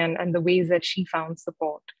writing and the ways that she found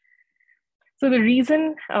support. So the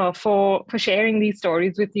reason for sharing these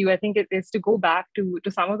stories with you, I think it is to go back to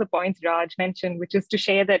some of the points Raj mentioned, which is to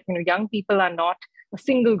share that young people are not a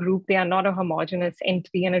single group, they are not a homogenous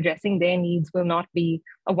entity, and addressing their needs will not be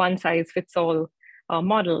a one-size-fits-all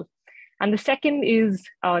model. And the second is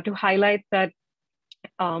to highlight that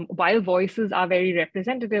while voices are very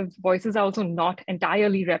representative, voices are also not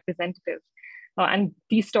entirely representative. And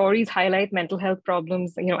these stories highlight mental health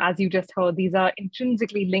problems. As you just heard, these are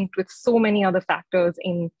intrinsically linked with so many other factors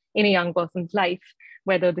in a young person's life,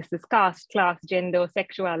 whether this is caste, class, gender,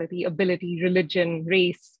 sexuality, ability, religion,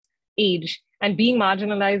 race, age, and being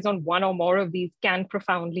marginalized on one or more of these can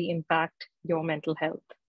profoundly impact your mental health.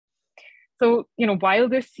 So, while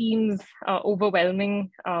this seems overwhelming,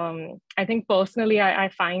 I think personally, I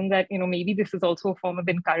find that, maybe this is also a form of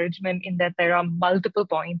encouragement in that there are multiple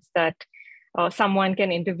points that someone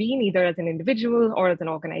can intervene, either as an individual or as an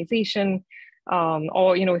organization,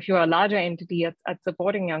 or if you're a larger entity at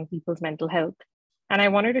supporting young people's mental health. And I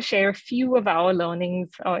wanted to share a few of our learnings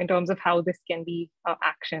in terms of how this can be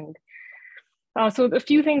actioned. So the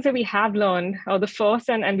few things that we have learned, the first,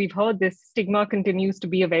 and we've heard this, stigma continues to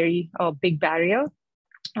be a very big barrier.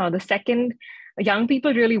 The second, young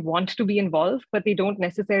people really want to be involved, but they don't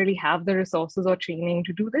necessarily have the resources or training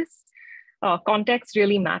to do this. Context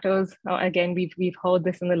really matters. Again, we've heard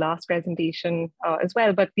this in the last presentation as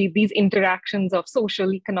well, but these interactions of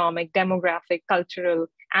social, economic, demographic, cultural,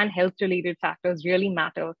 and health-related factors really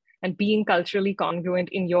matter. And being culturally congruent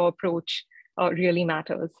in your approach really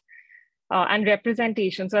matters. And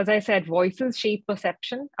representation. So as I said, voices shape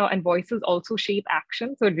perception and voices also shape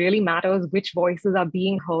action. So it really matters which voices are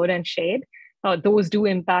being heard and shared. Those do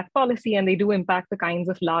impact policy and they do impact the kinds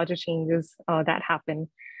of larger changes that happen.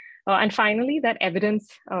 And finally, that evidence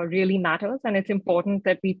really matters, and it's important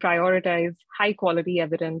that we prioritize high quality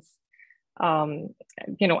evidence,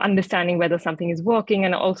 understanding whether something is working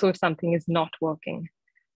and also if something is not working.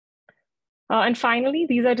 And finally,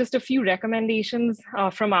 these are just a few recommendations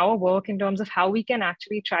from our work in terms of how we can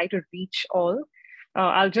actually try to reach all.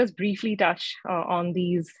 I'll just briefly touch on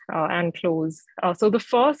these and close. So the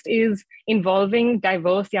first is involving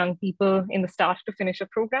diverse young people in the start to finish a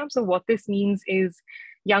program. So what this means is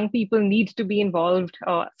young people need to be involved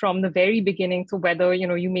from the very beginning. So whether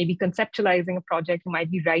you may be conceptualizing a project, you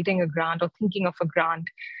might be writing a grant or thinking of a grant,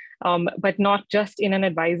 but not just in an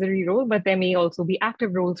advisory role, but there may also be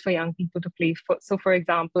active roles for young people to play. So for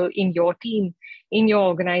example, in your team, in your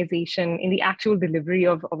organization, in the actual delivery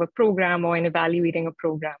of a program or in evaluating a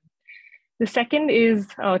program. The second is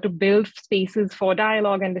to build spaces for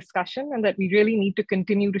dialogue and discussion, and that we really need to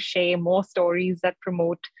continue to share more stories that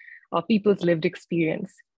promote people's lived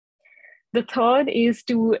experience. The third is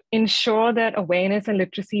to ensure that awareness and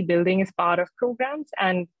literacy building is part of programs,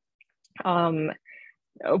 and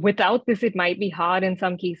without this, it might be hard in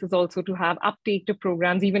some cases also to have uptake to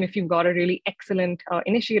programs. Even if you've got a really excellent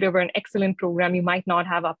initiative or an excellent program, you might not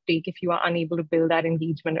have uptake if you are unable to build that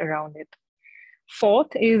engagement around it.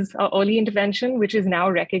 Fourth is early intervention, which is now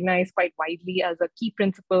recognized quite widely as a key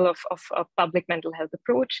principle of public mental health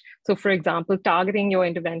approach. So for example, targeting your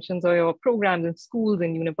interventions or your programs in schools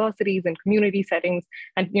and universities and community settings,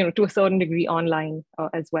 and to a certain degree online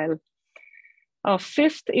as well.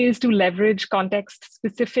 Fifth is to leverage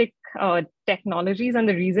context-specific technologies, and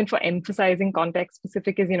the reason for emphasizing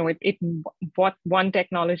context-specific is, what one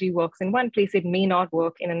technology works in one place, it may not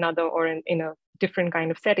work in another or in a different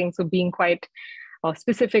kind of setting. So being quite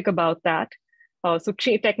specific about that. So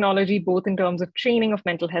technology, both in terms of training of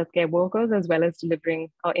mental health care workers as well as delivering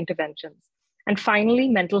interventions. And finally,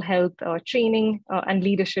 mental health training and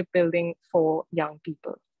leadership building for young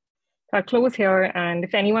people. I'll close here, and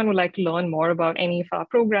if anyone would like to learn more about any of our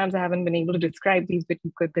programs, I haven't been able to describe these, but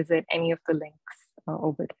you could visit any of the links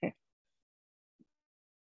over there.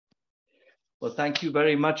 Well, thank you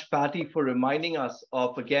very much, Patty, for reminding us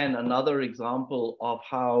of, again, another example of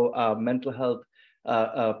how mental health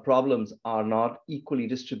problems are not equally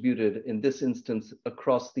distributed in this instance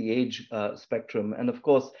across the age spectrum. And of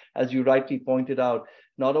course, as you rightly pointed out,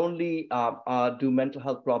 not only do mental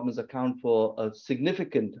health problems account for a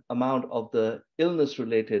significant amount of the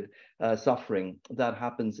illness-related suffering that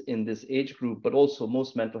happens in this age group, but also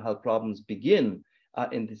most mental health problems begin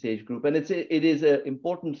in this age group. And it is an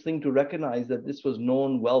important thing to recognize that this was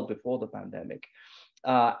known well before the pandemic.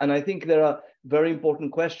 And I think there are very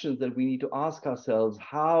important questions that we need to ask ourselves.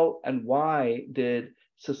 How and why did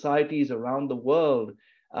societies around the world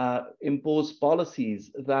impose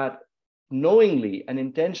policies that knowingly and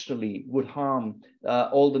intentionally would harm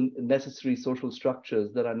all the necessary social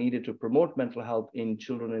structures that are needed to promote mental health in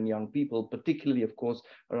children and young people, particularly, of course,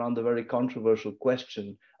 around the very controversial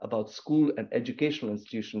question about school and educational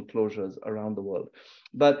institution closures around the world.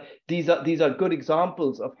 But these are good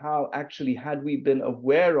examples of how actually, had we been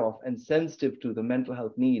aware of and sensitive to the mental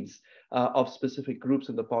health needs of specific groups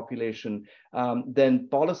in the population, then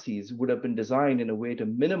policies would have been designed in a way to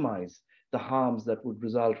minimize the harms that would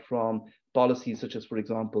result from policies such as, for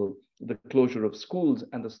example, the closure of schools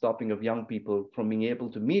and the stopping of young people from being able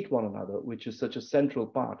to meet one another, which is such a central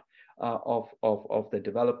part of their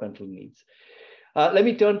developmental needs. Let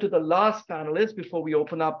me turn to the last panelist before we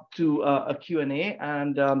open up to a Q&A.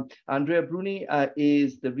 And Andrea Bruni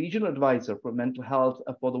is the regional advisor for mental health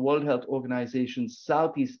for the World Health Organization's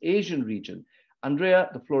Southeast Asian region. Andrea,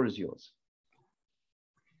 the floor is yours.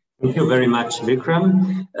 Thank you very much,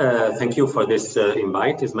 Vikram. Thank you for this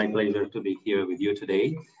invite. It's my pleasure to be here with you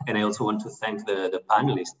today. And I also want to thank the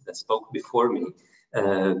panelists that spoke before me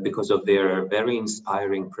because of their very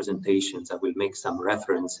inspiring presentations. I will make some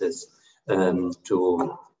references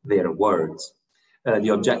to their words. The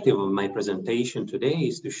objective of my presentation today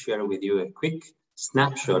is to share with you a quick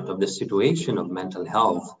snapshot of the situation of mental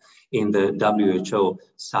health in the WHO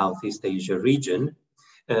Southeast Asia region,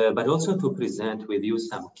 but also to present with you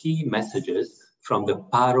some key messages from the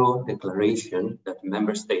Paro Declaration that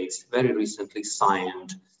member states very recently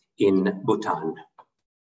signed in Bhutan.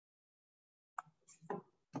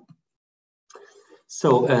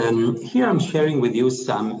 So here I'm sharing with you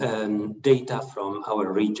some data from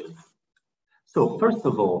our region. So first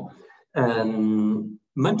of all,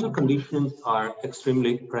 mental conditions are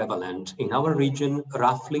extremely prevalent. In our region,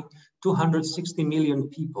 roughly 260 million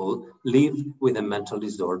people live with a mental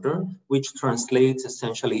disorder, which translates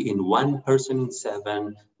essentially in 1 person in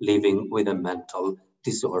 7 living with a mental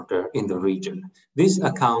disorder in the region.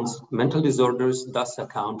 Mental disorders thus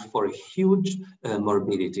account for a huge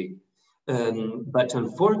morbidity. But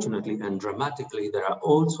unfortunately and dramatically, there are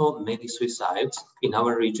also many suicides in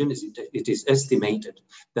our region. It is estimated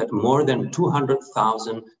that more than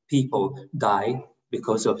 200,000 people die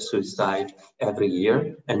because of suicide every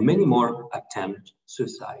year, and many more attempt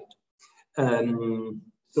suicide.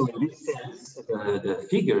 So in this sense, the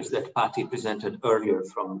figures that Patty presented earlier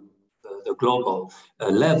from the global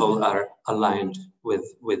level are aligned with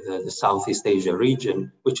the Southeast Asia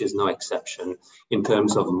region, which is no exception in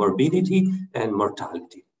terms of morbidity and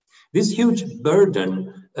mortality. This huge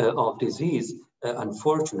burden of disease,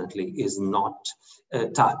 unfortunately, is not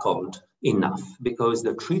tackled enough because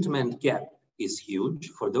the treatment gap is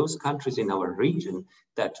huge. For those countries in our region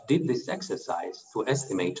that did this exercise to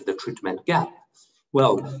estimate the treatment gap,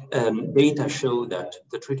 well, data show that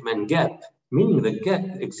the treatment gap, meaning the gap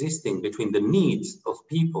existing between the needs of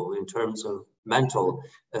people in terms of mental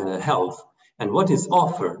health and what is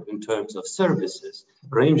offered in terms of services,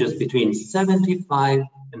 ranges between 75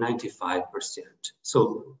 and 95%.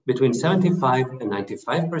 So between 75 and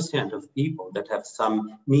 95% of people that have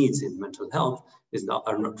some needs in mental health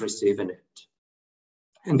are not receiving it.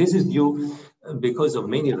 And this is due because of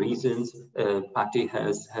many reasons. Patty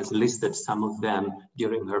has listed some of them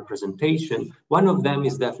during her presentation. One of them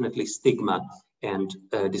is definitely stigma and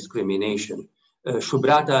discrimination.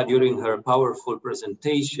 Shubhrata, during her powerful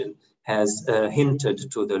presentation, has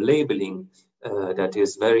hinted to the labeling that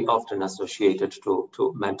is very often associated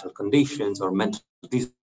to mental conditions or mental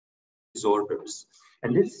disorders.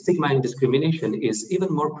 And this stigma and discrimination is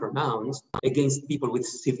even more pronounced against people with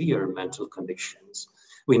severe mental conditions.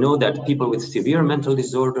 We know that people with severe mental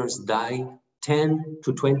disorders die 10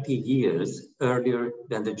 to 20 years earlier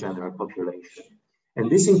than the general population. And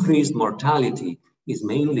this increased mortality is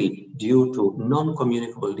mainly due to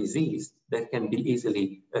non-communicable disease that can be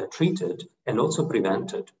easily treated and also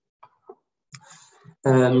prevented.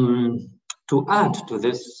 To add to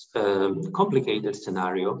this complicated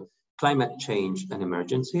scenario, climate change and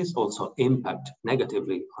emergencies also impact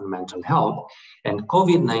negatively on mental health, and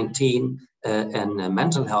COVID-19 and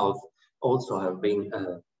mental health also have been,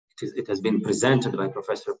 it has been presented by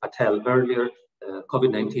Professor Patel earlier,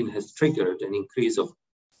 COVID-19 has triggered an increase of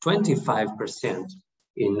 25%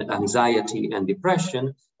 in anxiety and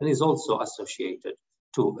depression, and is also associated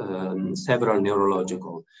to several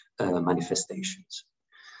neurological manifestations.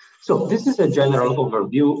 So this is a general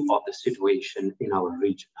overview of the situation in our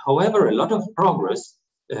region. However, a lot of progress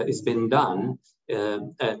is being done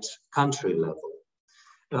at country level.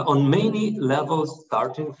 On many levels,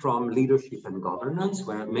 starting from leadership and governance,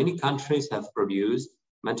 where many countries have produced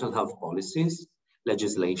mental health policies,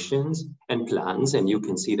 legislations, and plans, and you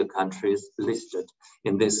can see the countries listed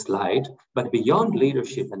in this slide. But beyond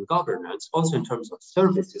leadership and governance, also in terms of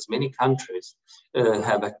services, many countries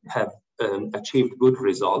have achieved good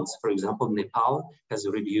results. For example, Nepal has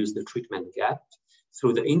reduced the treatment gap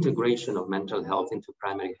through the integration of mental health into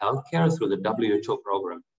primary healthcare through the WHO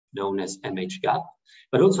program known as MHGAP.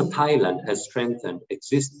 But also Thailand has strengthened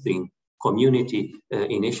existing community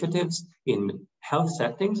initiatives in health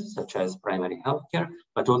settings, such as primary healthcare,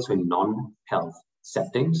 but also in non-health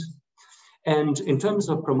settings. And in terms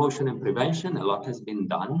of promotion and prevention, a lot has been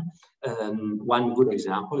done. One good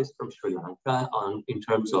example is from Sri Lanka in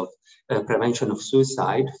terms of prevention of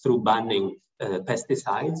suicide through banning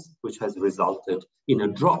pesticides, which has resulted in a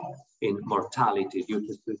drop in mortality due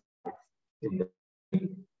to suicide in the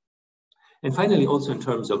And finally, also in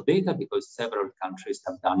terms of data, because several countries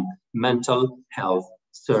have done mental health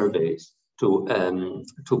surveys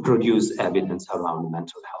to produce evidence around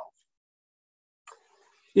mental health.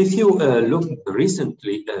 If you look at the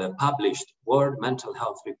recently published World Mental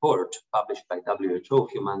Health Report published by WHO a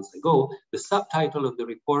few months ago, the subtitle of the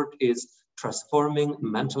report is Transforming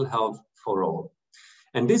Mental Health for All.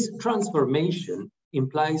 And this transformation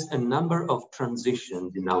implies a number of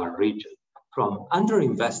transitions in our region, from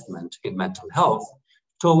underinvestment in mental health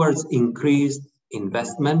towards increased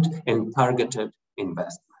investment and targeted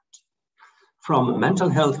investment. From mental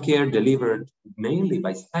health care delivered mainly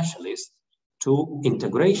by specialists to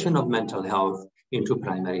integration of mental health into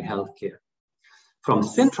primary health care. From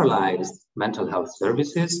centralized mental health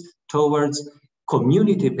services towards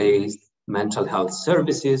community-based mental health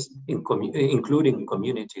services, including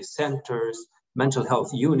community centers, mental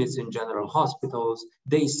health units in general hospitals,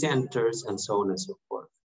 day centers, and so on and so forth.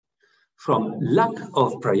 From lack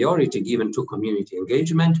of priority given to community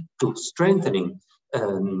engagement to strengthening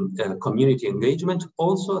community engagement,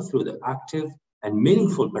 also through the active and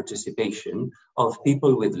meaningful participation of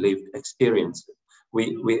people with lived experiences.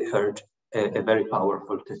 We heard a very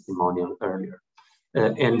powerful testimonial earlier.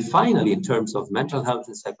 And finally, in terms of mental health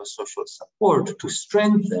and psychosocial support, to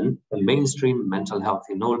strengthen the mainstream mental health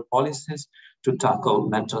in all policies to tackle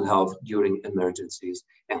mental health during emergencies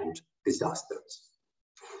and disasters.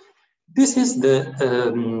 This is the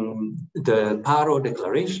PARO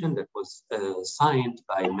declaration that was signed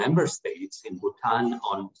by member states in Bhutan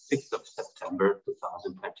on 6th of September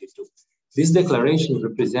 2022. This declaration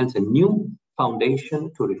represents a new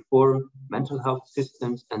foundation to reform mental health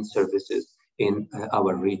systems and services in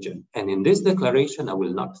our region. And in this declaration, I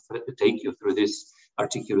will not take you through this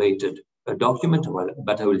articulated document,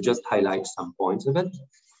 but I will just highlight some points of it.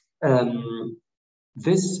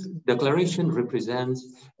 This declaration represents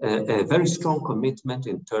a very strong commitment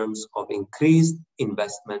in terms of increased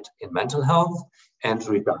investment in mental health and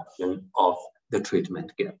reduction of the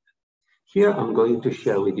treatment gap. Here, I'm going to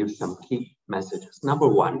share with you some key messages. Number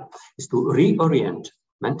one is to reorient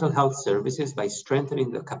mental health services by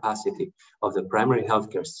strengthening the capacity of the primary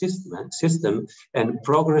healthcare system and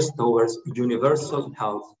progress towards universal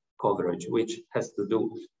health coverage, which has to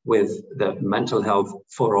do with the mental health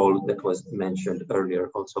for all that was mentioned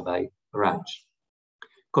earlier also by Raj.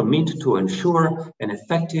 Commit to ensure an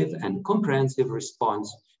effective and comprehensive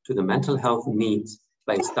response to the mental health needs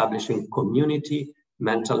by establishing community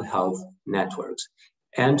mental health networks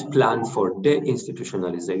and plan for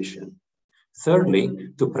deinstitutionalization. Thirdly,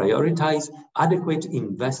 to prioritize adequate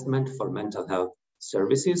investment for mental health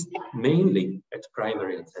services, mainly at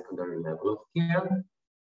primary and secondary level of care.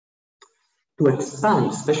 To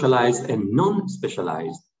expand specialized and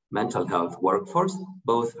non-specialized mental health workforce,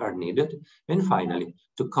 both are needed. And finally,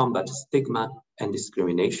 to combat stigma and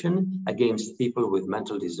discrimination against people with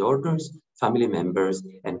mental disorders, family members,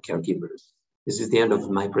 and caregivers. This is the end of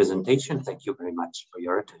my presentation. Thank you very much for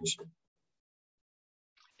your attention.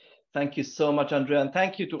 Thank you so much, Andrea. And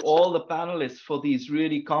thank you to all the panelists for these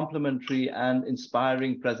really complimentary and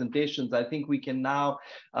inspiring presentations. I think we can now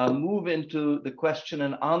move into the question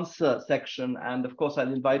and answer section. And of course,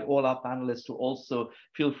 I'll invite all our panelists to also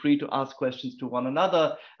feel free to ask questions to one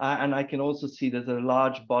another. And I can also see there's a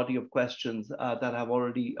large body of questions that have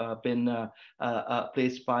already been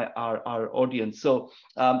placed by our audience. So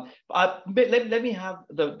let me have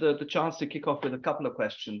the chance to kick off with a couple of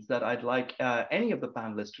questions that I'd like any of the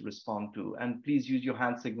panelists to respond to, and please use your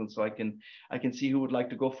hand signal so I can see who would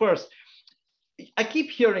like to go first. I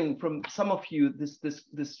keep hearing from some of you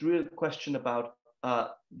this real question about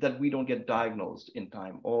that we don't get diagnosed in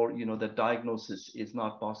time, or that diagnosis is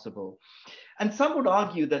not possible, and some would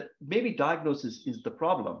argue that maybe diagnosis is the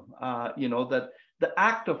problem. That the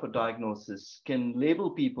act of a diagnosis can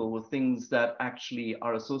label people with things that actually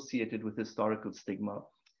are associated with historical stigma.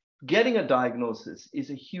 Getting a diagnosis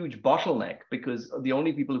is a huge bottleneck because the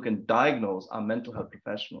only people who can diagnose are mental health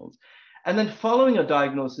professionals. And then following a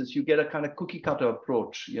diagnosis, you get a kind of cookie cutter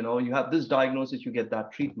approach. You have this diagnosis, you get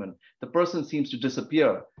that treatment. The person seems to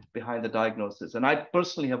disappear behind the diagnosis. And I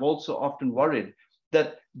personally have also often worried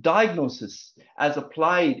that diagnosis as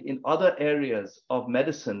applied in other areas of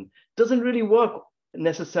medicine doesn't really work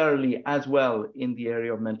necessarily as well in the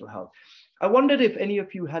area of mental health. I wondered if any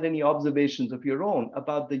of you had any observations of your own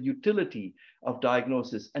about the utility of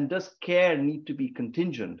diagnosis, and does care need to be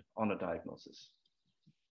contingent on a diagnosis?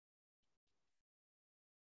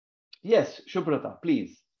 Yes, Shubhrata,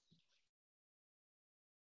 please.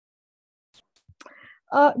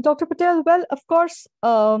 Dr. Patel, well, of course,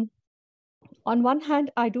 on one hand,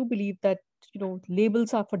 I do believe that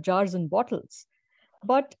labels are for jars and bottles,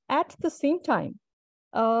 but at the same time,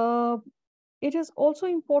 it is also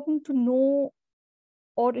important to know,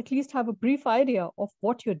 or at least have a brief idea of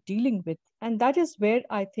what you're dealing with. And that is where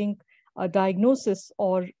I think a diagnosis,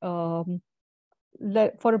 or for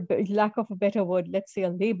a lack of a better word, let's say a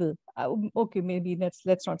label. Okay, maybe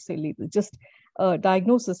let's not say label, just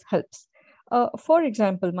diagnosis helps. For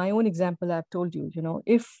example, my own example, I've told you,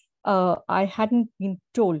 if I hadn't been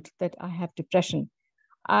told that I have depression,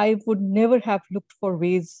 I would never have looked for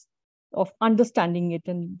ways of understanding it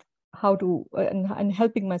and how to, and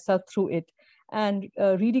helping myself through it, and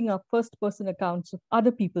reading up first-person accounts of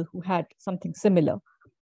other people who had something similar.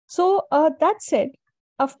 So that said,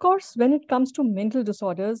 of course, when it comes to mental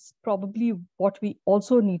disorders, probably what we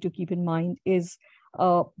also need to keep in mind is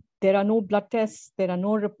there are no blood tests, there are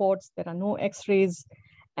no reports, there are no x-rays.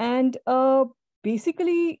 And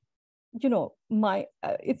basically,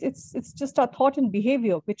 it's just our thought and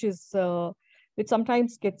behavior, which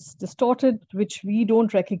sometimes gets distorted, which we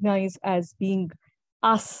don't recognize as being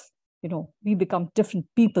us. We become different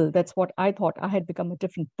people. That's what I thought. I had become a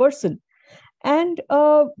different person. And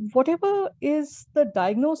whatever is the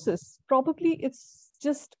diagnosis, probably it's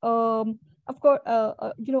just, of course,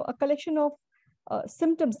 a collection of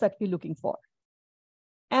symptoms that we're looking for.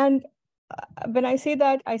 And when I say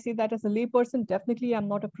that as a layperson. Definitely, I'm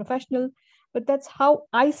not a professional, but that's how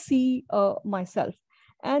I see myself.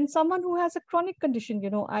 And someone who has a chronic condition,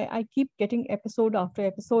 I keep getting episode after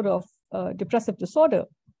episode of depressive disorder.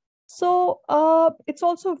 So it's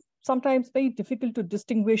also sometimes very difficult to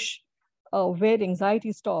distinguish where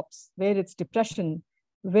anxiety stops, where it's depression,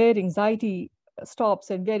 where anxiety stops,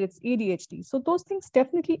 and where it's ADHD. So those things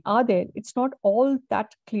definitely are there. It's not all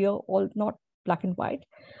that clear, all not black and white.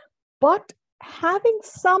 But having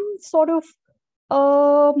some sort of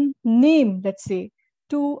name, let's say,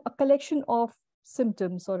 to a collection of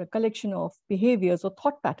symptoms or a collection of behaviors or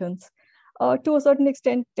thought patterns, to a certain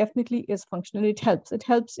extent, definitely is functional. It helps. It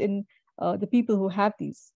helps in the people who have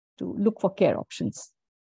these to look for care options.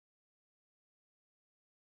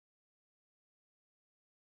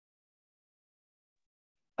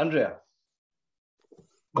 Andrea.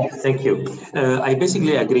 Thank you. I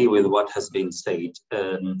basically agree with what has been said.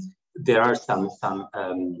 There are some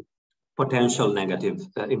potential negative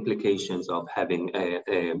implications of having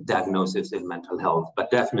a diagnosis in mental health, but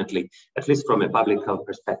definitely, at least from a public health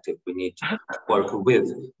perspective, we need to work with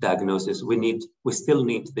diagnosis. We still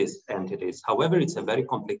need these entities. However, it's a very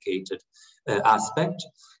complicated aspect.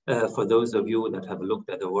 For those of you that have looked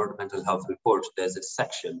at the World Mental Health Report, there's a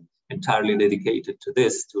section entirely dedicated to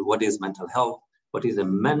this, to what is mental health, what is a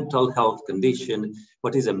mental health condition,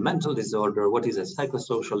 what is a mental disorder, what is a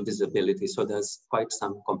psychosocial disability. So there's quite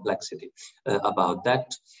some complexity about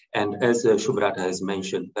that. And as Shubhrata has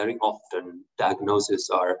mentioned, very often diagnoses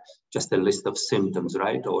are just a list of symptoms,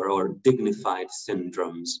 right? Or dignified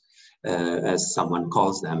syndromes, as someone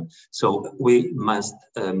calls them. So we must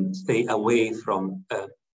stay away from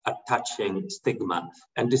attaching stigma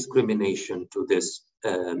and discrimination to these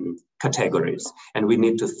categories. And we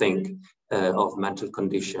need to think of mental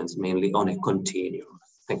conditions mainly on a continuum.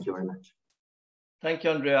 Thank you very much. Thank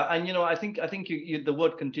you, Andrea. And I think the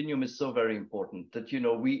word continuum is so very important. That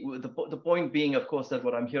the point being, of course, that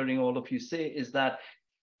what I'm hearing all of you say is that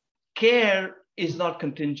care is not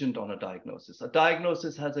contingent on a diagnosis. A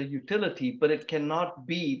diagnosis has a utility, but it cannot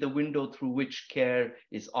be the window through which care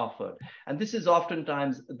is offered. And this is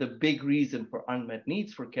oftentimes the big reason for unmet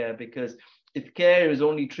needs for care, because if care is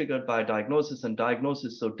only triggered by a diagnosis, and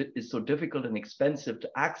diagnosis is so difficult and expensive to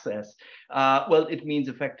access, well, it means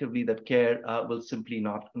effectively that care will simply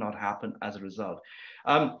not happen as a result.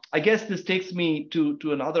 I guess this takes me to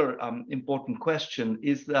another important question.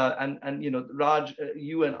 Is Raj,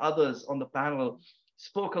 you and others on the panel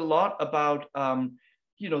spoke a lot about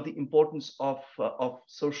the importance of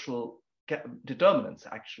social determinants,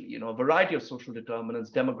 actually, a variety of social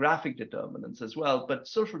determinants, demographic determinants as well, but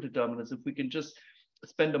social determinants, if we can just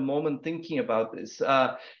spend a moment thinking about this.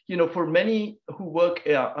 For many who work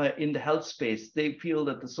in the health space, they feel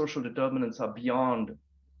that the social determinants are beyond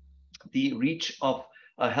the reach of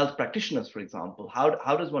health practitioners, for example.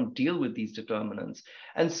 How does one deal with these determinants?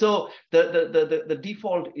 And so the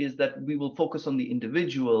default is that we will focus on the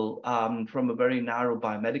individual from a very narrow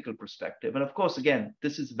biomedical perspective. And of course, again,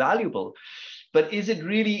 this is valuable, but is it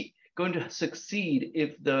really going to succeed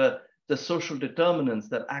if the social determinants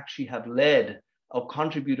that actually have led or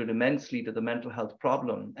contributed immensely to the mental health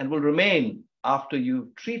problem and will remain after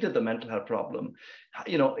you've treated the mental health problem,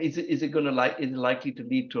 is it likely to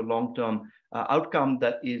lead to a long-term outcome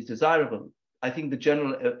that is desirable? I think the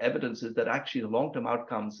general evidence is that actually the long-term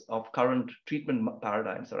outcomes of current treatment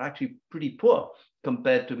paradigms are actually pretty poor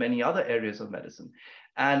compared to many other areas of medicine.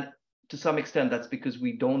 And to some extent, that's because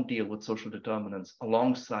we don't deal with social determinants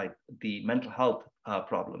alongside the mental health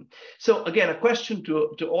problem. So again, a question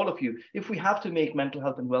to all of you: if we have to make mental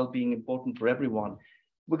health and well-being important for everyone,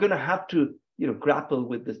 we're going to have to grapple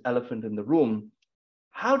with this elephant in the room.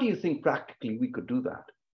 How do you think practically we could do that?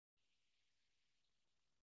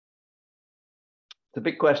 It's a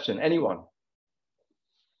big question. Anyone?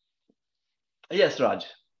 Yes, Raj.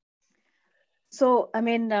 So, I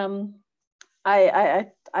mean, I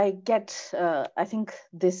get, I think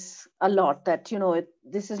this a lot, that,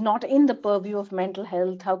 this is not in the purview of mental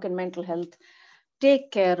health. How can mental health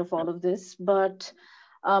take care of all of this? But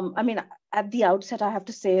I mean, at the outset, I have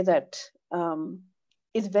to say that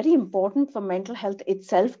it's very important for mental health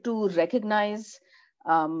itself to recognize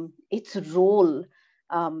its role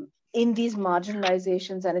in these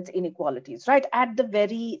marginalizations and its inequalities, right? At the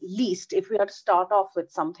very least, if we are to start off with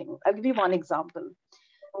something, I'll give you one example.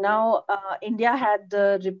 Now, India had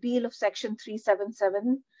the repeal of Section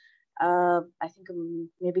 377, I think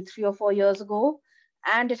maybe 3 or 4 years ago,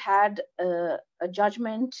 and it had a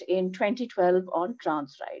judgment in 2012 on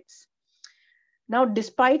trans rights. Now,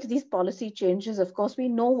 despite these policy changes, of course, we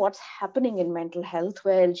know what's happening in mental health,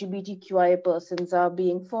 where LGBTQI persons are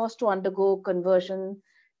being forced to undergo conversion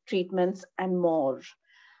treatments and more.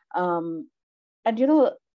 And,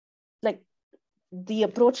 like, the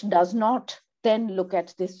approach does not then look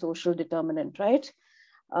at this social determinant, right?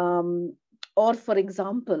 Or, for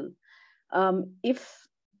example,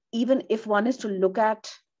 even if one is to look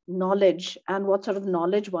at knowledge and what sort of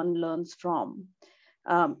knowledge one learns from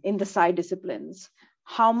in the side disciplines,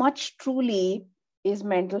 how much truly is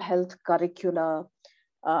mental health curricula,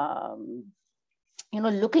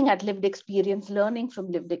 looking at lived experience, learning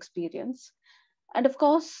from lived experience. And of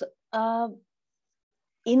course,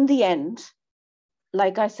 in the end,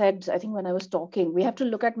 like I said, I think when I was talking, we have to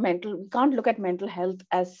look at we can't look at mental health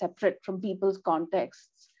as separate from people's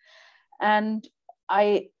contexts. And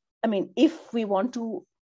I mean, if we want to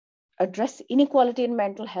address inequality in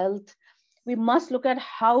mental health, we must look at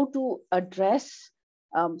how to address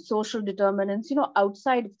social determinants,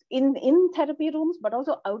 outside in therapy rooms, but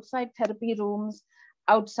also outside therapy rooms,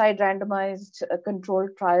 outside randomized controlled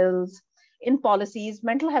trials, in policies.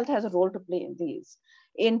 Mental health has a role to play in these,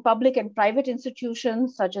 in public and private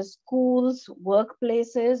institutions such as schools,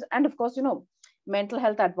 workplaces, and of course, mental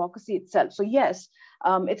health advocacy itself. So yes,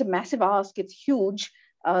 it's a massive ask. It's huge.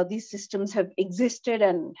 These systems have existed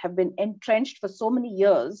and have been entrenched for so many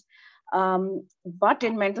years. But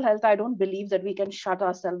in mental health, I don't believe that we can shut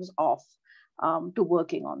ourselves off to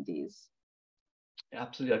working on these.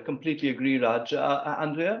 Absolutely, I completely agree, Raj.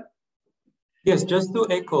 Andrea? Yes, just to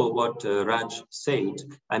echo what Raj said,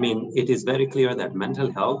 I mean, it is very clear that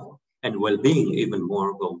mental health and well-being even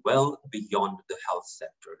more go well beyond the health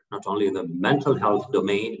sector, not only the mental health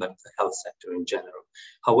domain, but the health sector in general.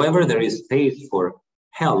 However, there is space for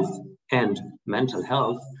health and mental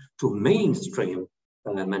health to mainstream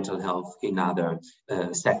mental health in other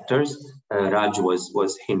sectors. Raj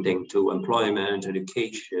was hinting to employment,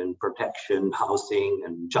 education, protection, housing,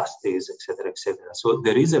 and justice, etc., etc. So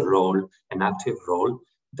there is a role, an active role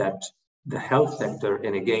that the health sector,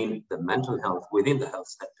 and again, the mental health within the health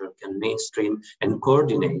sector, can mainstream and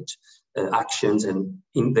coordinate actions and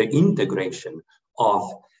in the integration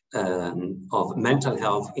of mental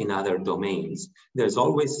health in other domains. There's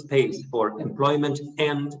always space for employment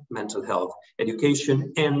and mental health,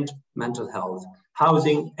 education and mental health,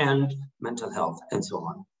 housing and mental health, and so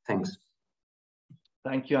on. Thanks.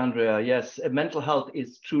 Thank you, Andrea. Yes, mental health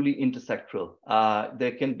is truly intersectoral.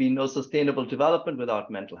 There can be no sustainable development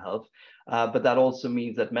without mental health, but that also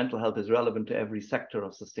means that mental health is relevant to every sector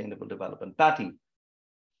of sustainable development. Patty.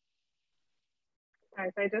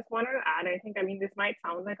 Guys, I just wanted to add, I mean, this might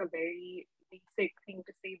sound like a very basic thing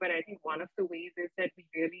to say, but I think one of the ways is that we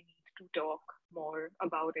really need to talk more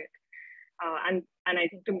about it. And I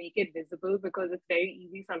think to make it visible, because it's very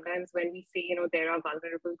easy sometimes when we say, there are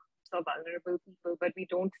vulnerable groups or vulnerable people, but we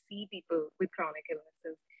don't see people with chronic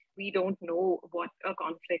illnesses. We don't know what a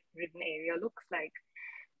conflict-ridden area looks like.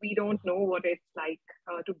 We don't know what it's like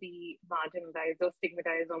to be marginalized or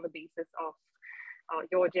stigmatized on the basis of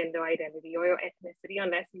your gender identity or your ethnicity,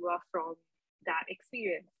 unless you are from that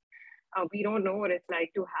experience. We don't know what it's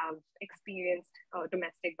like to have experienced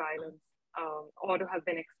domestic violence or to have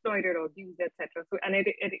been exploited or abused, etc. So, and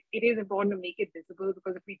it is important to make it visible,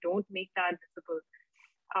 because if we don't make that visible,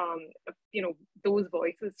 those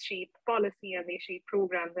voices shape policy and they shape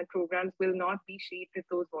programs, and programs will not be shaped if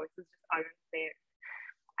those voices just aren't there.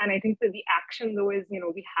 And I think that the action, though, is,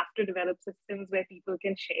 we have to develop systems where people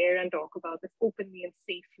can share and talk about this openly and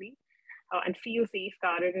safely and feel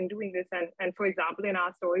safeguarded in doing this. And for example, in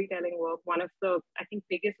our storytelling work, one of the, I think,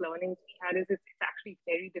 biggest learnings we had is it's actually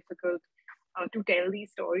very difficult to tell these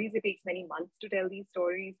stories. It takes many months to tell these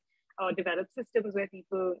stories. Develop systems where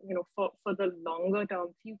people, for the longer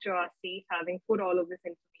term future are safe, having put all of this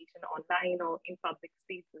information online or in public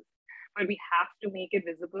spaces. But we have to make it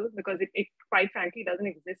visible, because it quite frankly doesn't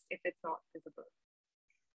exist if it's not visible.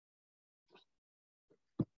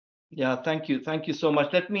 Yeah, thank you. Thank you so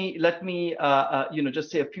much. Let me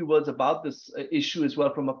just say a few words about this issue as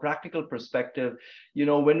well from a practical perspective.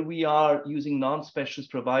 When we are using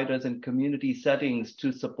non-specialist providers in community settings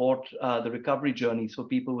to support the recovery journeys for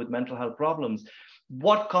people with mental health problems,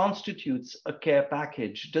 what constitutes a care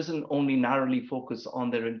package doesn't only narrowly focus on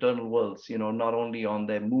their internal worlds, not only on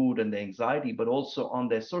their mood and their anxiety, but also on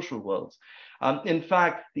their social worlds. In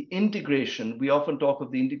fact, the integration, we often talk of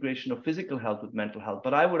the integration of physical health with mental health,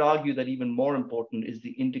 but I would argue that even more important is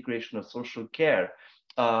the integration of social care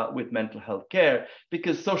with mental health care,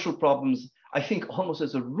 because social problems, I think almost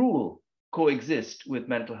as a rule, coexist with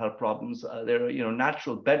mental health problems. There are,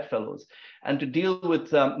 natural bedfellows. And to deal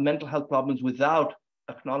with mental health problems without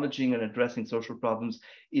acknowledging and addressing social problems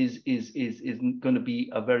is going to be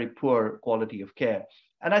a very poor quality of care.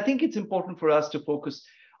 And I think it's important for us to focus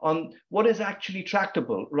on what is actually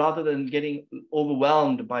tractable rather than getting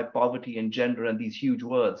overwhelmed by poverty and gender and these huge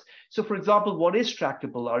words. So for example, what is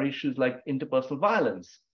tractable are issues like interpersonal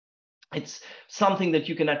violence. It's something that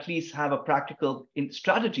you can at least have a practical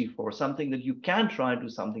strategy for, something that you can try and do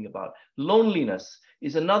something about. Loneliness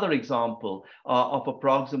is another example of a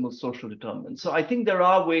proximal social determinant. So I think there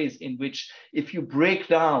are ways in which, if you break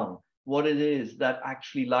down what it is that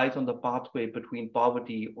actually lies on the pathway between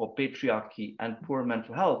poverty or patriarchy and poor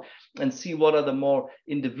mental health, and see what are the more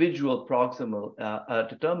individual proximal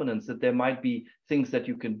determinants, that there might be things that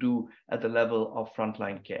you can do at the level of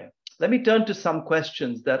frontline care. Let me turn to some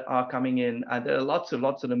questions that are coming in, and there are lots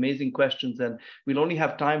of amazing questions, and we'll only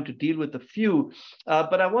have time to deal with a few.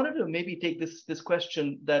 But I wanted to maybe take this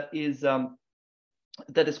question that is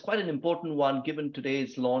quite an important one, given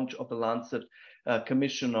today's launch of the Lancet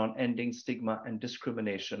Commission on Ending Stigma and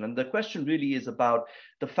Discrimination. And the question really is about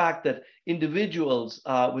the fact that individuals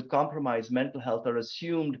with compromised mental health are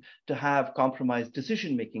assumed to have compromised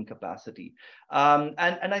decision-making capacity. And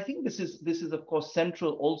I think this is of course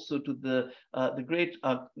central also to the great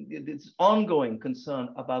this ongoing concern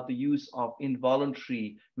about the use of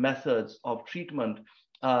involuntary methods of treatment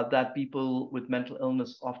that people with mental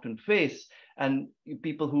illness often face. And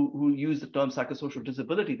people who use the term psychosocial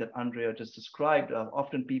disability that Andrea just described are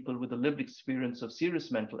often people with a lived experience of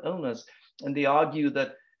serious mental illness. And they argue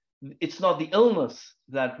that it's not the illness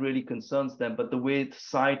that really concerns them, but the way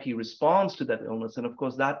society responds to that illness. And of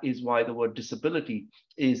course, that is why the word disability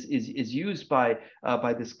is used by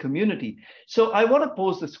this community. So I want to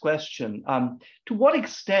pose this question. To what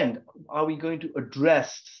extent are we going to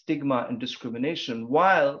address stigma and discrimination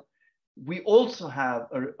while we also have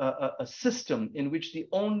a system in which the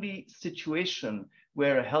only situation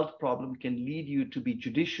where a health problem can lead you to be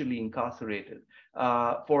judicially incarcerated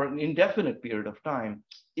for an indefinite period of time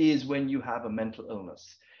is when you have a mental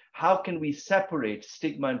illness? How can we separate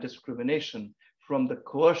stigma and discrimination from the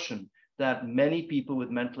coercion that many people with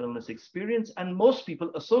mental illness experience and most people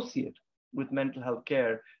associate with mental health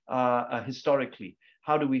care historically?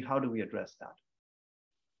 How do we address that?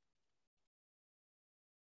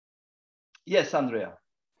 Yes, Andrea.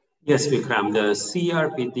 Yes, Vikram, the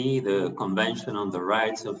CRPD, the Convention on the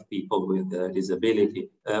Rights of People with Disability,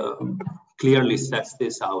 clearly sets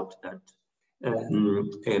this out, that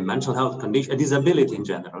a mental health condition, a disability in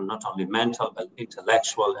general, not only mental, but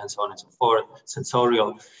intellectual and so on and so forth,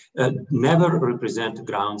 sensorial, never represent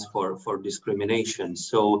grounds for discrimination.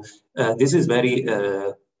 So this is very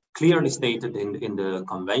clearly stated in the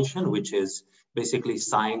convention, which is basically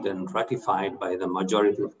signed and ratified by the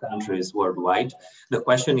majority of countries worldwide. The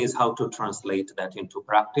question is how to translate that into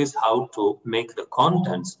practice, how to make the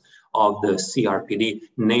contents of the CRPD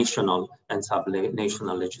national and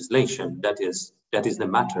sub-national legislation. That is the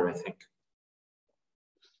matter, I think.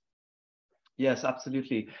 Yes,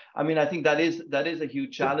 absolutely. I mean, I think that is a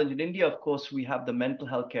huge challenge. In India, of course, we have the Mental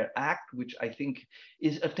Health Care Act, which I think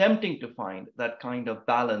is attempting to find that kind of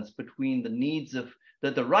balance between the needs of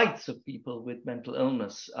the rights of people with mental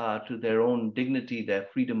illness to their own dignity, their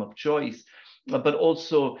freedom of choice, but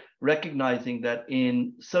also recognizing that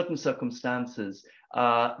in certain circumstances,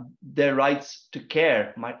 their rights to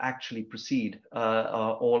care might actually precede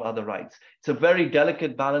all other rights. It's a very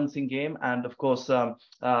delicate balancing game. And of course,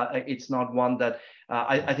 it's not one that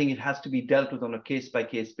I think it has to be dealt with on a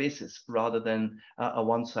case-by-case basis rather than a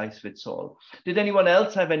one-size-fits-all. Did anyone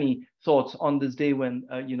else have any thoughts on this day when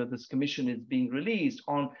this commission is being released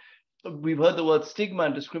on? We've heard the word stigma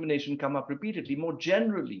and discrimination come up repeatedly. More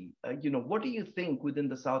generally, what do you think within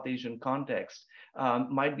the South Asian context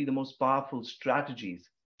might be the most powerful strategies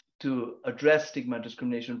to address stigma and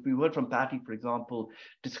discrimination? We heard from Patty, for example,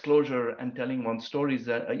 disclosure and telling one's stories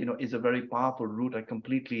that is a very powerful route. I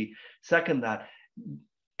completely second that.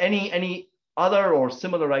 Any other or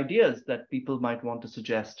similar ideas that people might want to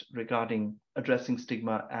suggest regarding addressing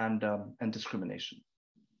stigma and discrimination?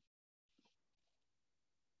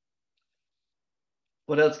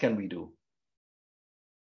 What else can we do?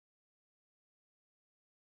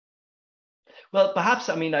 Well, perhaps,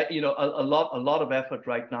 I mean, a lot of effort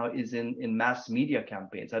right now is in mass media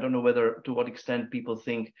campaigns. I don't know to what extent people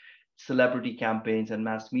think celebrity campaigns and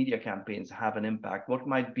mass media campaigns have an impact. What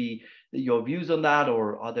might be your views on that?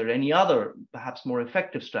 Or are there any other, perhaps more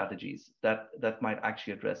effective strategies that might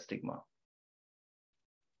actually address stigma?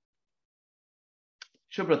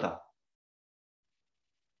 Shubhrata.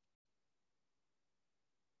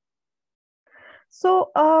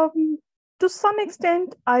 So to some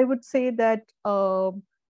extent, I would say that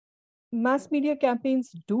mass media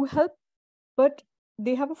campaigns do help, but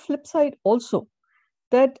they have a flip side also.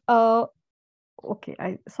 That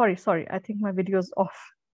okay, sorry, I think my video is off.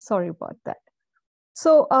 Sorry about that.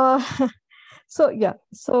 So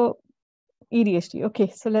so ADHD.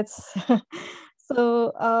 Okay, so let's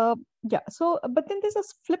but then there's a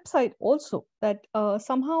flip side also, that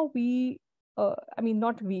somehow we. I mean,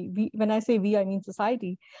 not we. When I say we, I mean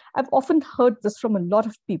society. I've often heard this from a lot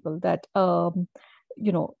of people that,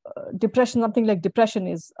 depression, something like depression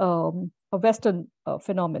is a Western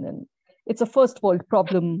phenomenon. It's a first world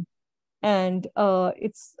problem. And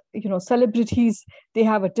it's, celebrities, they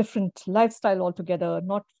have a different lifestyle altogether,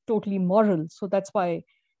 not totally moral. So that's why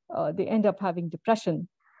they end up having depression.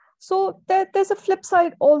 So there's a flip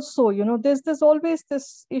side also. There's always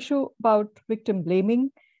this issue about victim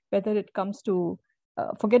blaming, whether it comes to,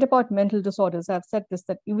 forget about mental disorders. I've said this,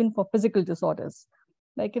 that even for physical disorders,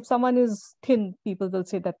 like if someone is thin, people will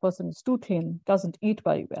say that person is too thin, doesn't eat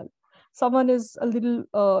very well. Someone is a little,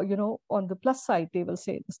 on the plus side, they will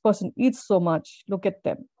say, this person eats so much, look at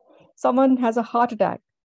them. Someone has a heart attack,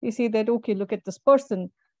 they say that, okay, look at this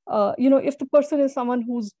person. If the person is someone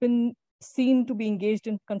who's been seen to be engaged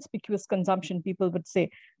in conspicuous consumption, people would say,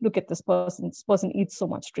 look at this person eats so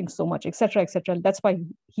much, drinks so much, etc., etc. That's why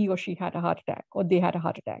he or she had a heart attack, or they had a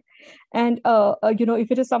heart attack. And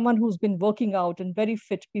if it is someone who's been working out and very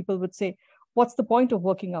fit, people would say, what's the point of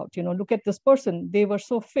working out? Look at this person, they were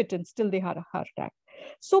so fit and still they had a heart attack.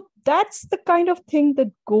 So that's the kind of thing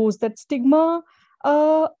that goes, that stigma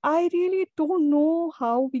I really don't know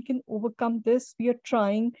how we can overcome this. We are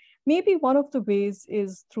trying. Maybe one of the ways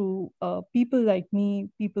is through people like me,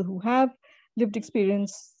 people who have lived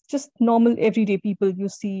experience, just normal everyday people you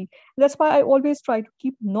see. That's why I always try to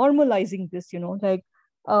keep normalizing this, like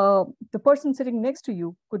the person sitting next to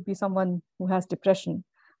you could be someone who has depression.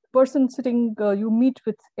 The person sitting you meet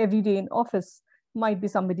with every day in office might be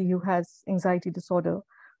somebody who has anxiety disorder.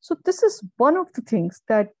 So this is one of the things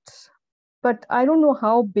that, but I don't know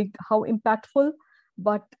how big, how impactful,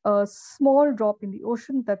 but a small drop in the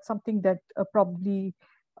ocean, that's something that probably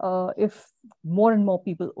if more and more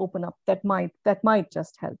people open up, that might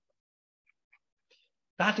just help.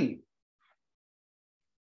 Patty.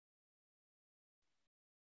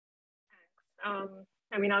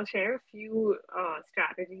 I mean, I'll share a few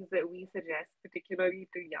strategies that we suggest, particularly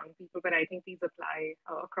to young people, but I think these apply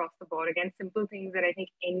across the board. Again, simple things that I think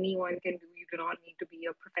anyone can do. You do not need to be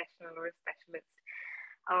a professional or a specialist.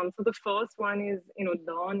 So the first one is,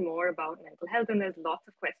 learn more about mental health. And there's lots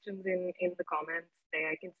of questions in the comments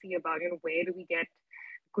there I can see about, where do we get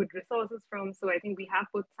good resources from? So I think we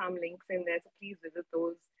have put some links in there, so please visit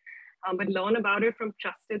those. But learn about it from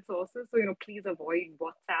trusted sources. So, please avoid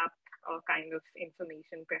WhatsApp kind of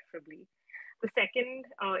information, preferably. The second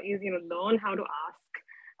is, learn how to ask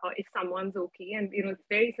if someone's okay. And, it's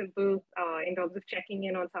very simple in terms of checking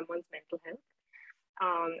in on someone's mental health.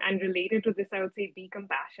 And related to this, I would say be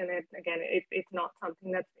compassionate. Again, it's not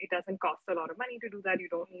something it doesn't cost a lot of money to do that. You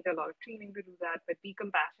don't need a lot of training to do that, but be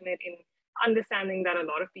compassionate in understanding that a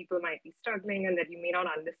lot of people might be struggling and that you may not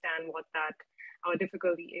understand what that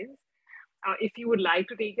difficulty is. If you would like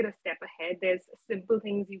to take it a step ahead, there's simple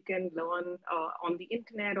things you can learn on the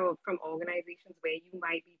internet or from organizations where you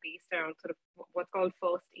might be based around sort of what's called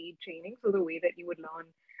first aid training. So the way that you would learn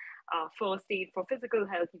first aid for physical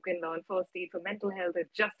health, you can learn first aid for mental health in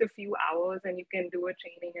just a few hours, and you can do a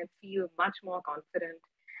training and feel much more confident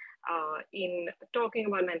in talking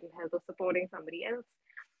about mental health or supporting somebody else.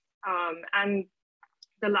 And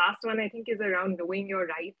the last one, I think, is around knowing your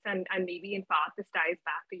rights. And maybe in part, this ties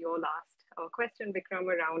back to your last question, Vikram,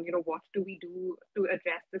 around, what do we do to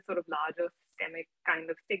address this sort of larger systemic kind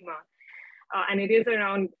of stigma? And it is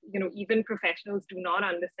around, even professionals do not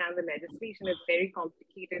understand the legislation. It's very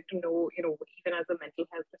complicated to know, even as a mental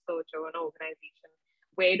health researcher or an organization,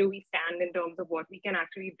 where do we stand in terms of what we can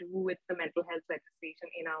actually do with the mental health legislation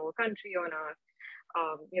in our country or in our,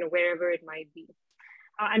 wherever it might be.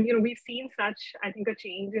 And, we've seen such, I think, a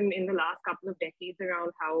change in the last couple of decades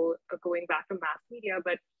around how, going back to mass media,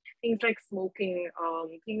 but things like smoking,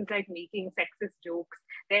 things like making sexist jokes,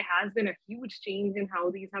 there has been a huge change in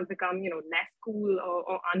how these have become, less cool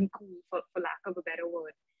or uncool, for lack of a better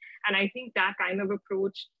word. And I think that kind of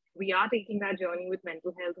approach, we are taking that journey with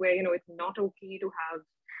mental health where, it's not okay to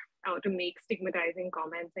have, to make stigmatizing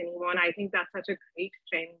comments anymore. And I think that's such a great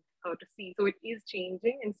trend to see. So it is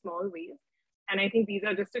changing in small ways. And I think these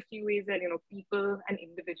are just a few ways that, people and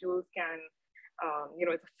individuals can,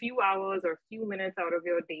 it's a few hours or a few minutes out of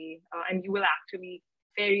your day, and you will actually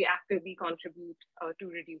very actively contribute to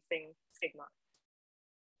reducing stigma.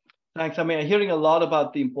 Thanks. I mean, I'm hearing a lot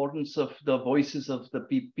about the importance of the voices of the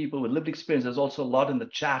people with lived experience. There's also a lot in the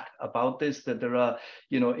chat about this, that there are,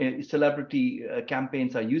 celebrity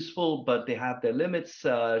campaigns are useful, but they have their limits.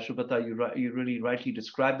 Shubhrata, you really rightly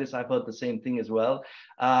described this. I've heard the same thing as well.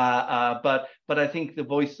 But I think the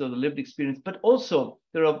voice of the lived experience, but also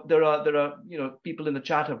there are, people in the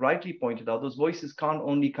chat have rightly pointed out, those voices can't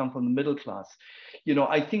only come from the middle class.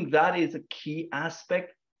 I think that is a key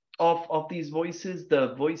aspect of these voices.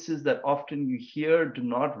 The voices that often you hear do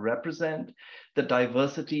not represent the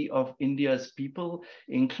diversity of India's people,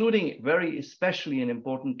 including very especially and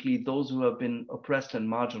importantly, those who have been oppressed and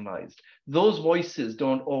marginalized. Those voices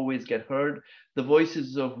don't always get heard. The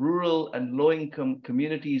voices of rural and low-income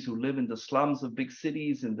communities who live in the slums of big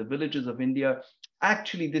cities, in the villages of India,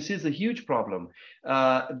 actually, this is a huge problem.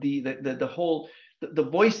 The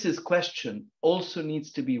voices question also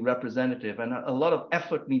needs to be representative, and a lot of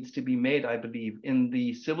effort needs to be made, I believe, in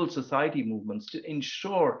the civil society movements to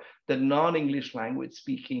ensure that non-English language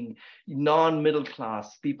speaking, non-middle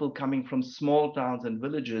class people coming from small towns and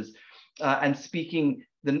villages and speaking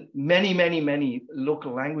the many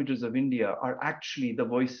local languages of India are actually the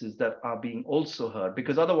voices that are being also heard,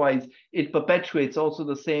 because otherwise it perpetuates also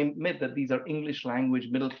the same myth that these are English language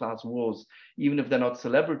middle-class wars. Even if they're not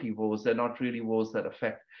celebrity wars, they're not really wars that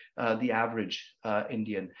affect the average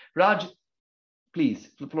Indian. Raj,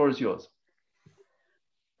 please, the floor is yours.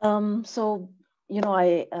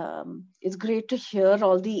 It's great to hear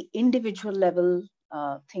all the individual level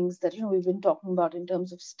things that, we've been talking about in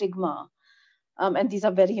terms of stigma. And these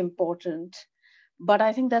are very important. But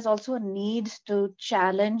I think there's also a need to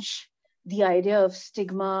challenge the idea of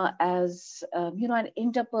stigma as, an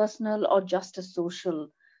interpersonal or just a social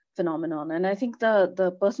phenomenon. And I think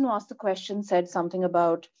the person who asked the question said something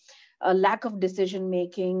about a lack of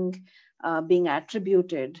decision-making being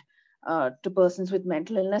attributed to persons with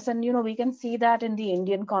mental illness. And, we can see that in the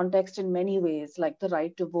Indian context in many ways, like the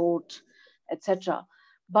right to vote, etc.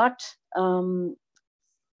 But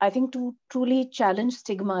I think to truly challenge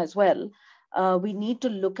stigma as well, we need to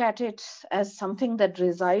look at it as something that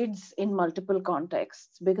resides in multiple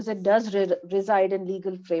contexts, because it does reside in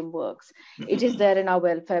legal frameworks. It is there in our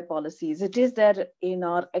welfare policies. It is there in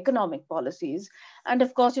our economic policies. And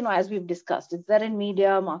of course, as we've discussed, it's there in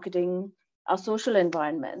media, marketing, our social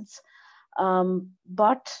environments.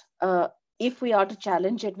 But if we are to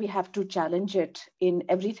challenge it, we have to challenge it in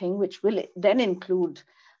everything, which will then include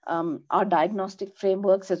our diagnostic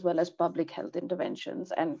frameworks as well as public health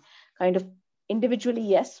interventions, and kind of individually,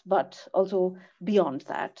 yes, but also beyond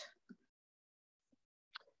that.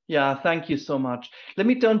 Yeah, thank you so much. Let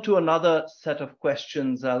me turn to another set of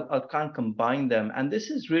questions. I'll kind of combine them. And this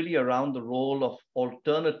is really around the role of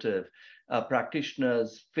alternative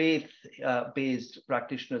practitioners, faith-based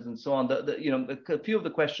practitioners, and so on. A few of the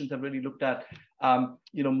questions I've really looked at,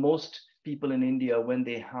 most people in India, when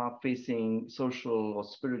they are facing social or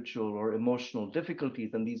spiritual or emotional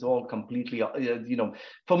difficulties, and these all completely,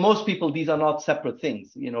 for most people, these are not separate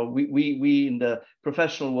things. We in the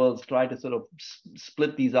professional world try to sort of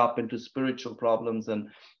split these up into spiritual problems and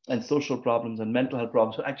social problems and mental health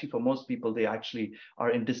problems. So actually, for most people, they actually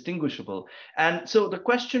are indistinguishable. And so the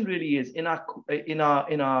question really is, in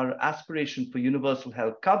our aspiration for universal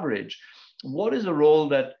health coverage, what is a role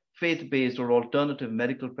that faith-based or alternative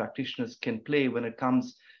medical practitioners can play when it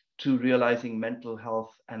comes to realizing mental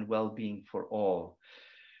health and well-being for all?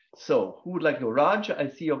 So who would like to go? Raj, I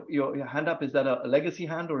see your hand up. Is that a legacy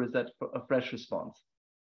hand or is that a fresh response?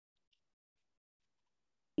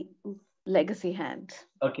 Legacy hand.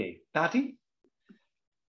 Okay, Patty?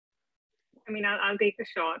 I mean, I'll take a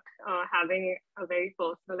shot. Having a very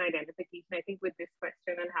personal identification, I think, with this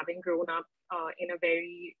question, and having grown up in a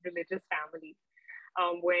very religious family,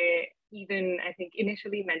 where even I think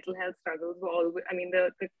initially mental health struggles were all, I mean,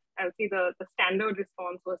 I would say the standard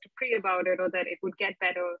response was to pray about it or that it would get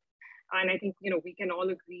better. And I think, we can all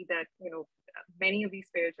agree that, many of these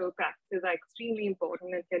spiritual practices are extremely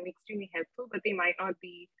important and can be extremely helpful, but they might not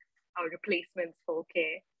be replacements for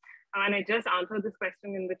care. And I just answered this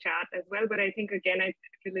question in the chat as well, but I think, again,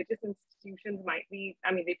 religious institutions might be,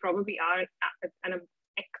 I mean, they probably are an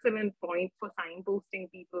excellent point for signposting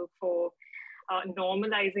people, for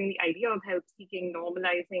normalizing the idea of help seeking,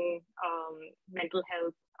 normalizing mental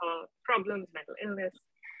health problems, mental illness,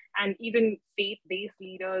 and even faith-based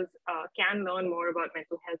leaders can learn more about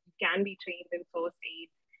mental health. You can be trained in first aid.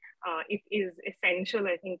 It is essential,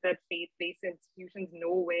 I think, that faith-based institutions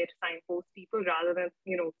know where to signpost people rather than,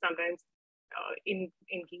 sometimes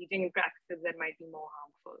engaging in practices that might be more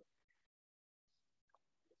harmful.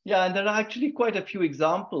 Yeah, and there are actually quite a few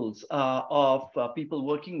examples of people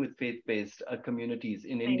working with faith-based communities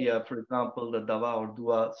in India. For example, the Dawa or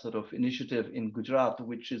Dua sort of initiative in Gujarat,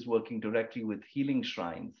 which is working directly with healing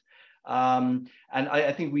shrines. And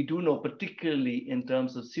I think we do know, particularly in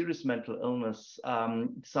terms of serious mental illness,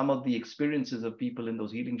 some of the experiences of people in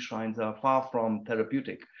those healing shrines are far from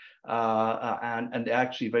therapeutic. And they're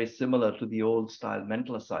actually very similar to the old style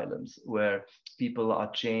mental asylums, where people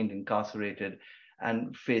are chained, incarcerated,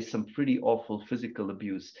 and face some pretty awful physical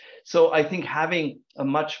abuse. So I think having a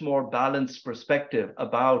much more balanced perspective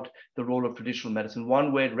about the role of traditional medicine,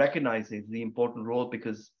 one way it recognizes the important role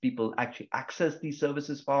because people actually access these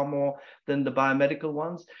services far more than the biomedical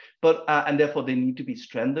ones, but and therefore they need to be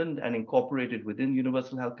strengthened and incorporated within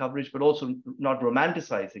universal health coverage, but also not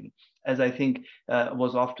romanticizing, as I think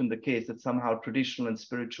was often the case, that somehow traditional and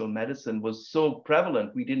spiritual medicine was so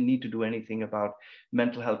prevalent, we didn't need to do anything about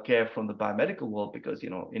mental health care from the biomedical world, because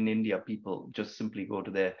in India people just simply go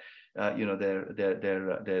to their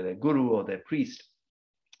their guru or their priest.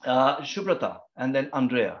 Shubhrata, and then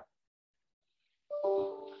Andrea.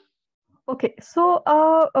 Okay, so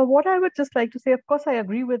what I would just like to say, of course, I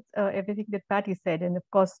agree with everything that Patty said, and of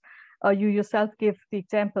course, you yourself gave the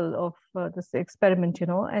example of this experiment,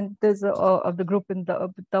 and there's of the group in the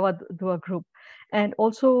Dawa Dua group, and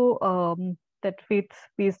also that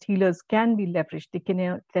faith-based healers can be leveraged.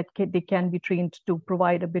 They can be trained to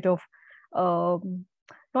provide a bit of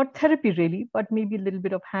not therapy really, but maybe a little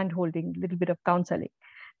bit of hand-holding, a little bit of counseling.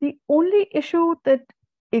 The only issue that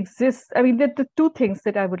exists, I mean, there are two things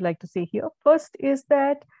that I would like to say here. First is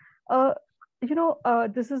that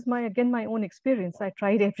this is my own experience. I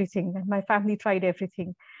tried everything, and my family tried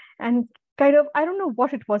everything, and kind of, I don't know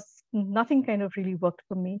what it was. Nothing kind of really worked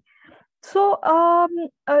for me. So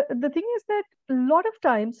the thing is that a lot of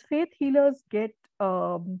times faith healers get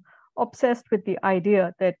obsessed with the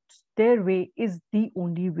idea that their way is the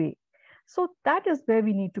only way. So that is where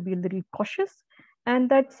we need to be a little cautious, and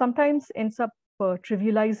that sometimes ends up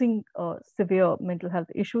trivializing severe mental health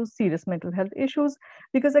issues, serious mental health issues,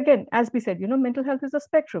 because again, as we said, mental health is a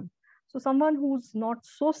spectrum. So someone who's not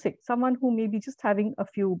so sick, someone who may be just having a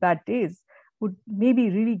few bad days, would maybe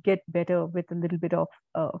really get better with a little bit of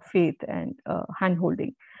faith and hand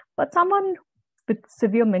holding. But someone with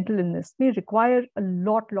severe mental illness may require a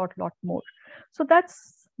lot more. So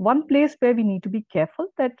that's one place where we need to be careful,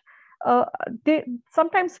 that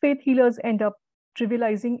sometimes faith healers end up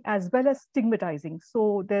trivializing as well as stigmatizing.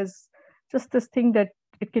 So there's just this thing that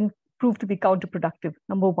it can prove to be counterproductive,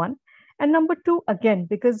 number one. And number two, again,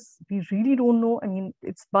 because we really don't know, I mean,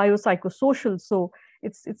 it's biopsychosocial, so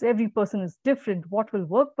it's every person is different. What will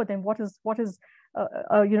work for them? What is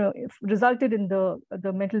resulted in the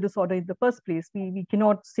mental disorder in the first place? We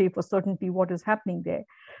cannot say for certainty what is happening there.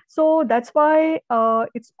 So that's why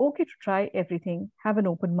it's okay to try everything, have an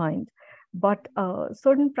open mind, but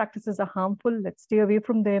certain practices are harmful. Let's stay away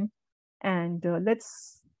from them, and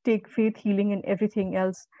let's take faith healing and everything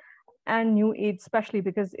else, and new age especially,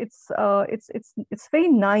 because it's very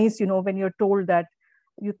nice, when you're told that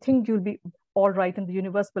you think you'll be all right and the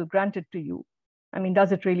universe will grant it to you. I mean,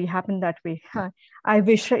 does it really happen that way? I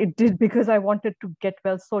wish it did, because I wanted to get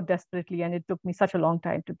well so desperately, and it took me such a long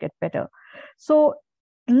time to get better. So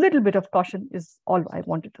a little bit of caution is all I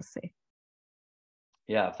wanted to say.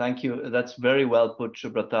 Yeah, thank you. That's very well put,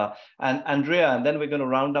 Shubhrata. And Andrea, and then we're going to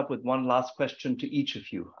round up with one last question to each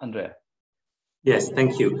of you. Andrea. Yes,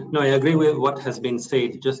 thank you. No, I agree with what has been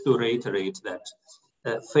said. Just to reiterate that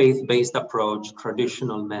faith-based approach,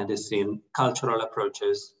 traditional medicine, cultural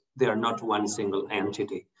approaches, they are not one single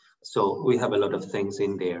entity. So we have a lot of things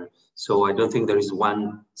in there. So I don't think there is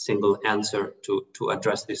one single answer to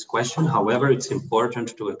address this question. However, it's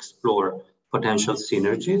important to explore potential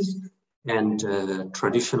synergies, and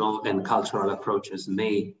traditional and cultural approaches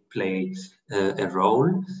may play a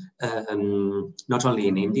role, not only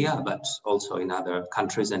in India, but also in other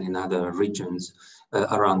countries and in other regions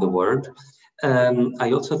around the world.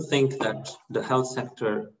 I also think that the health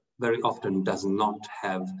sector very often does not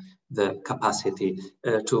have the capacity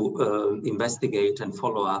to investigate and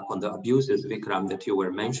follow up on the abuses, Vikram, that you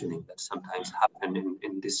were mentioning, that sometimes happen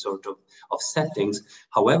in this sort of settings.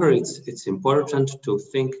 However, it's important to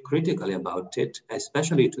think critically about it,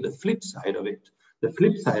 especially to the flip side of it. The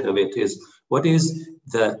flip side of it is, what is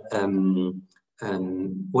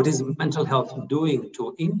mental health doing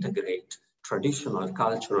to integrate traditional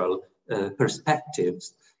cultural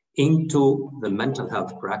perspectives into the mental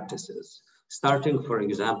health practices, starting, for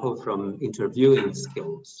example, from interviewing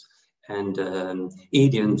skills and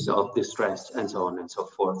idioms of distress and so on and so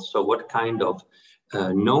forth. So what kind of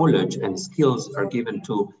knowledge and skills are given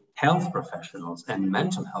to health professionals and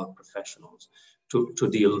mental health professionals to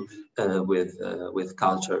deal with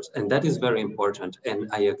cultures? And that is very important. And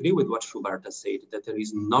I agree with what Shubhrata said, that there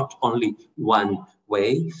is not only one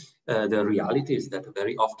way. The reality is that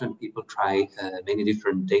very often people try many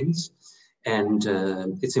different things. And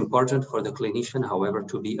it's important for the clinician, however,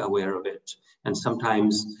 to be aware of it. And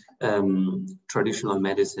sometimes traditional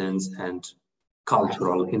medicines and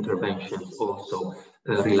cultural interventions also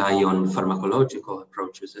rely on pharmacological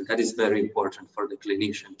approaches. And that is very important for the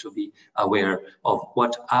clinician to be aware of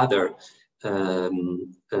what other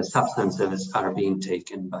substances are being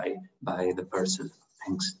taken by the person.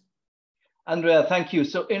 Thanks. Andrea, thank you.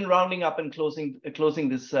 So in rounding up and closing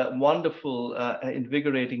this wonderful,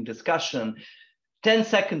 invigorating discussion, 10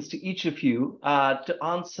 seconds to each of you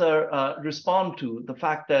to respond to the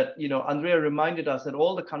fact that, Andrea reminded us that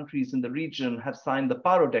all the countries in the region have signed the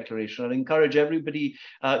Paro Declaration. I'd encourage everybody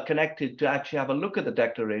connected to actually have a look at the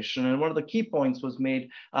declaration. And one of the key points was made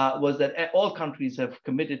was that all countries have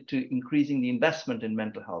committed to increasing the investment in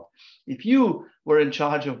mental health. If you were in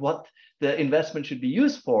charge of what the investment should be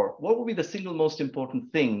used for, what would be the single most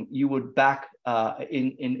important thing you would back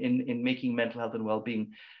in making mental health and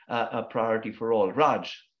well-being a priority for all?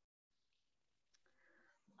 Raj?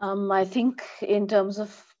 I think in terms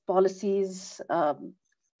of policies,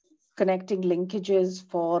 connecting linkages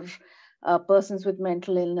for persons with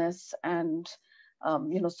mental illness and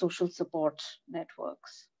social support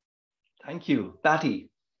networks. Thank you.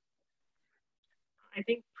 Patty? I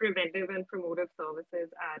think preventive and promotive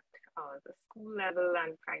services at the school level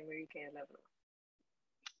and primary care level.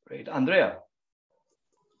 Great. Andrea?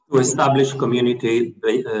 To establish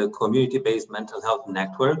community-based mental health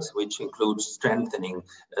networks, which include strengthening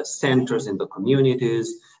centers in the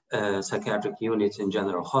communities, psychiatric units in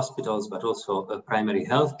general hospitals, but also primary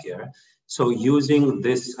healthcare. So using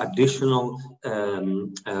this additional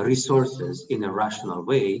resources in a rational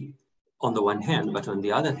way, on the one hand, but on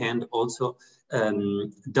the other hand, also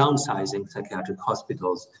downsizing psychiatric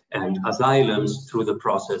hospitals and asylums through the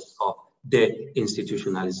process of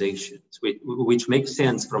deinstitutionalization, which makes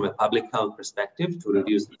sense from a public health perspective to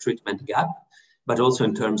reduce the treatment gap, but also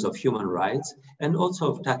in terms of human rights and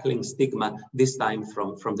also of tackling stigma, this time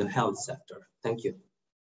from the health sector. Thank you.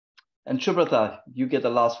 And Shubhrata, you get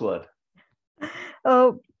the last word.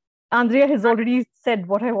 Andrea has already said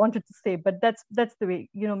what I wanted to say, but that's the way,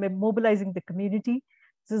 you know, mobilizing the community.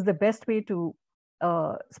 This is the best way to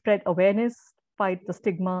spread awareness, fight the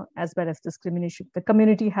stigma as well as discrimination. The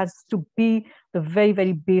community has to be the very,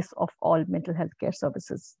 very base of all mental health care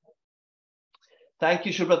services. Thank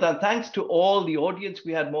you, Shubhrata. And thanks to all the audience.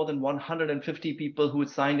 We had more than 150 people who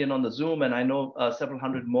signed in on the Zoom, and I know several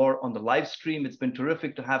hundred more on the live stream. It's been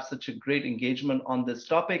terrific to have such a great engagement on this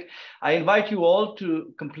topic. I invite you all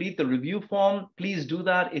to complete the review form. Please do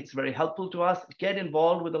that. It's very helpful to us. Get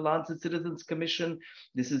involved with the Lancet Citizens Commission.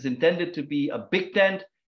 This is intended to be a big tent.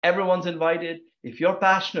 Everyone's invited. If you're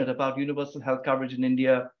passionate about universal health coverage in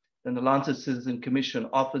India, then the Lancet Citizen Commission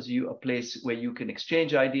offers you a place where you can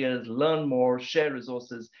exchange ideas, learn more, share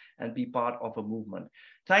resources, and be part of a movement.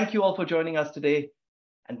 Thank you all for joining us today.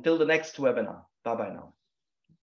 Until the next webinar. Bye-bye now.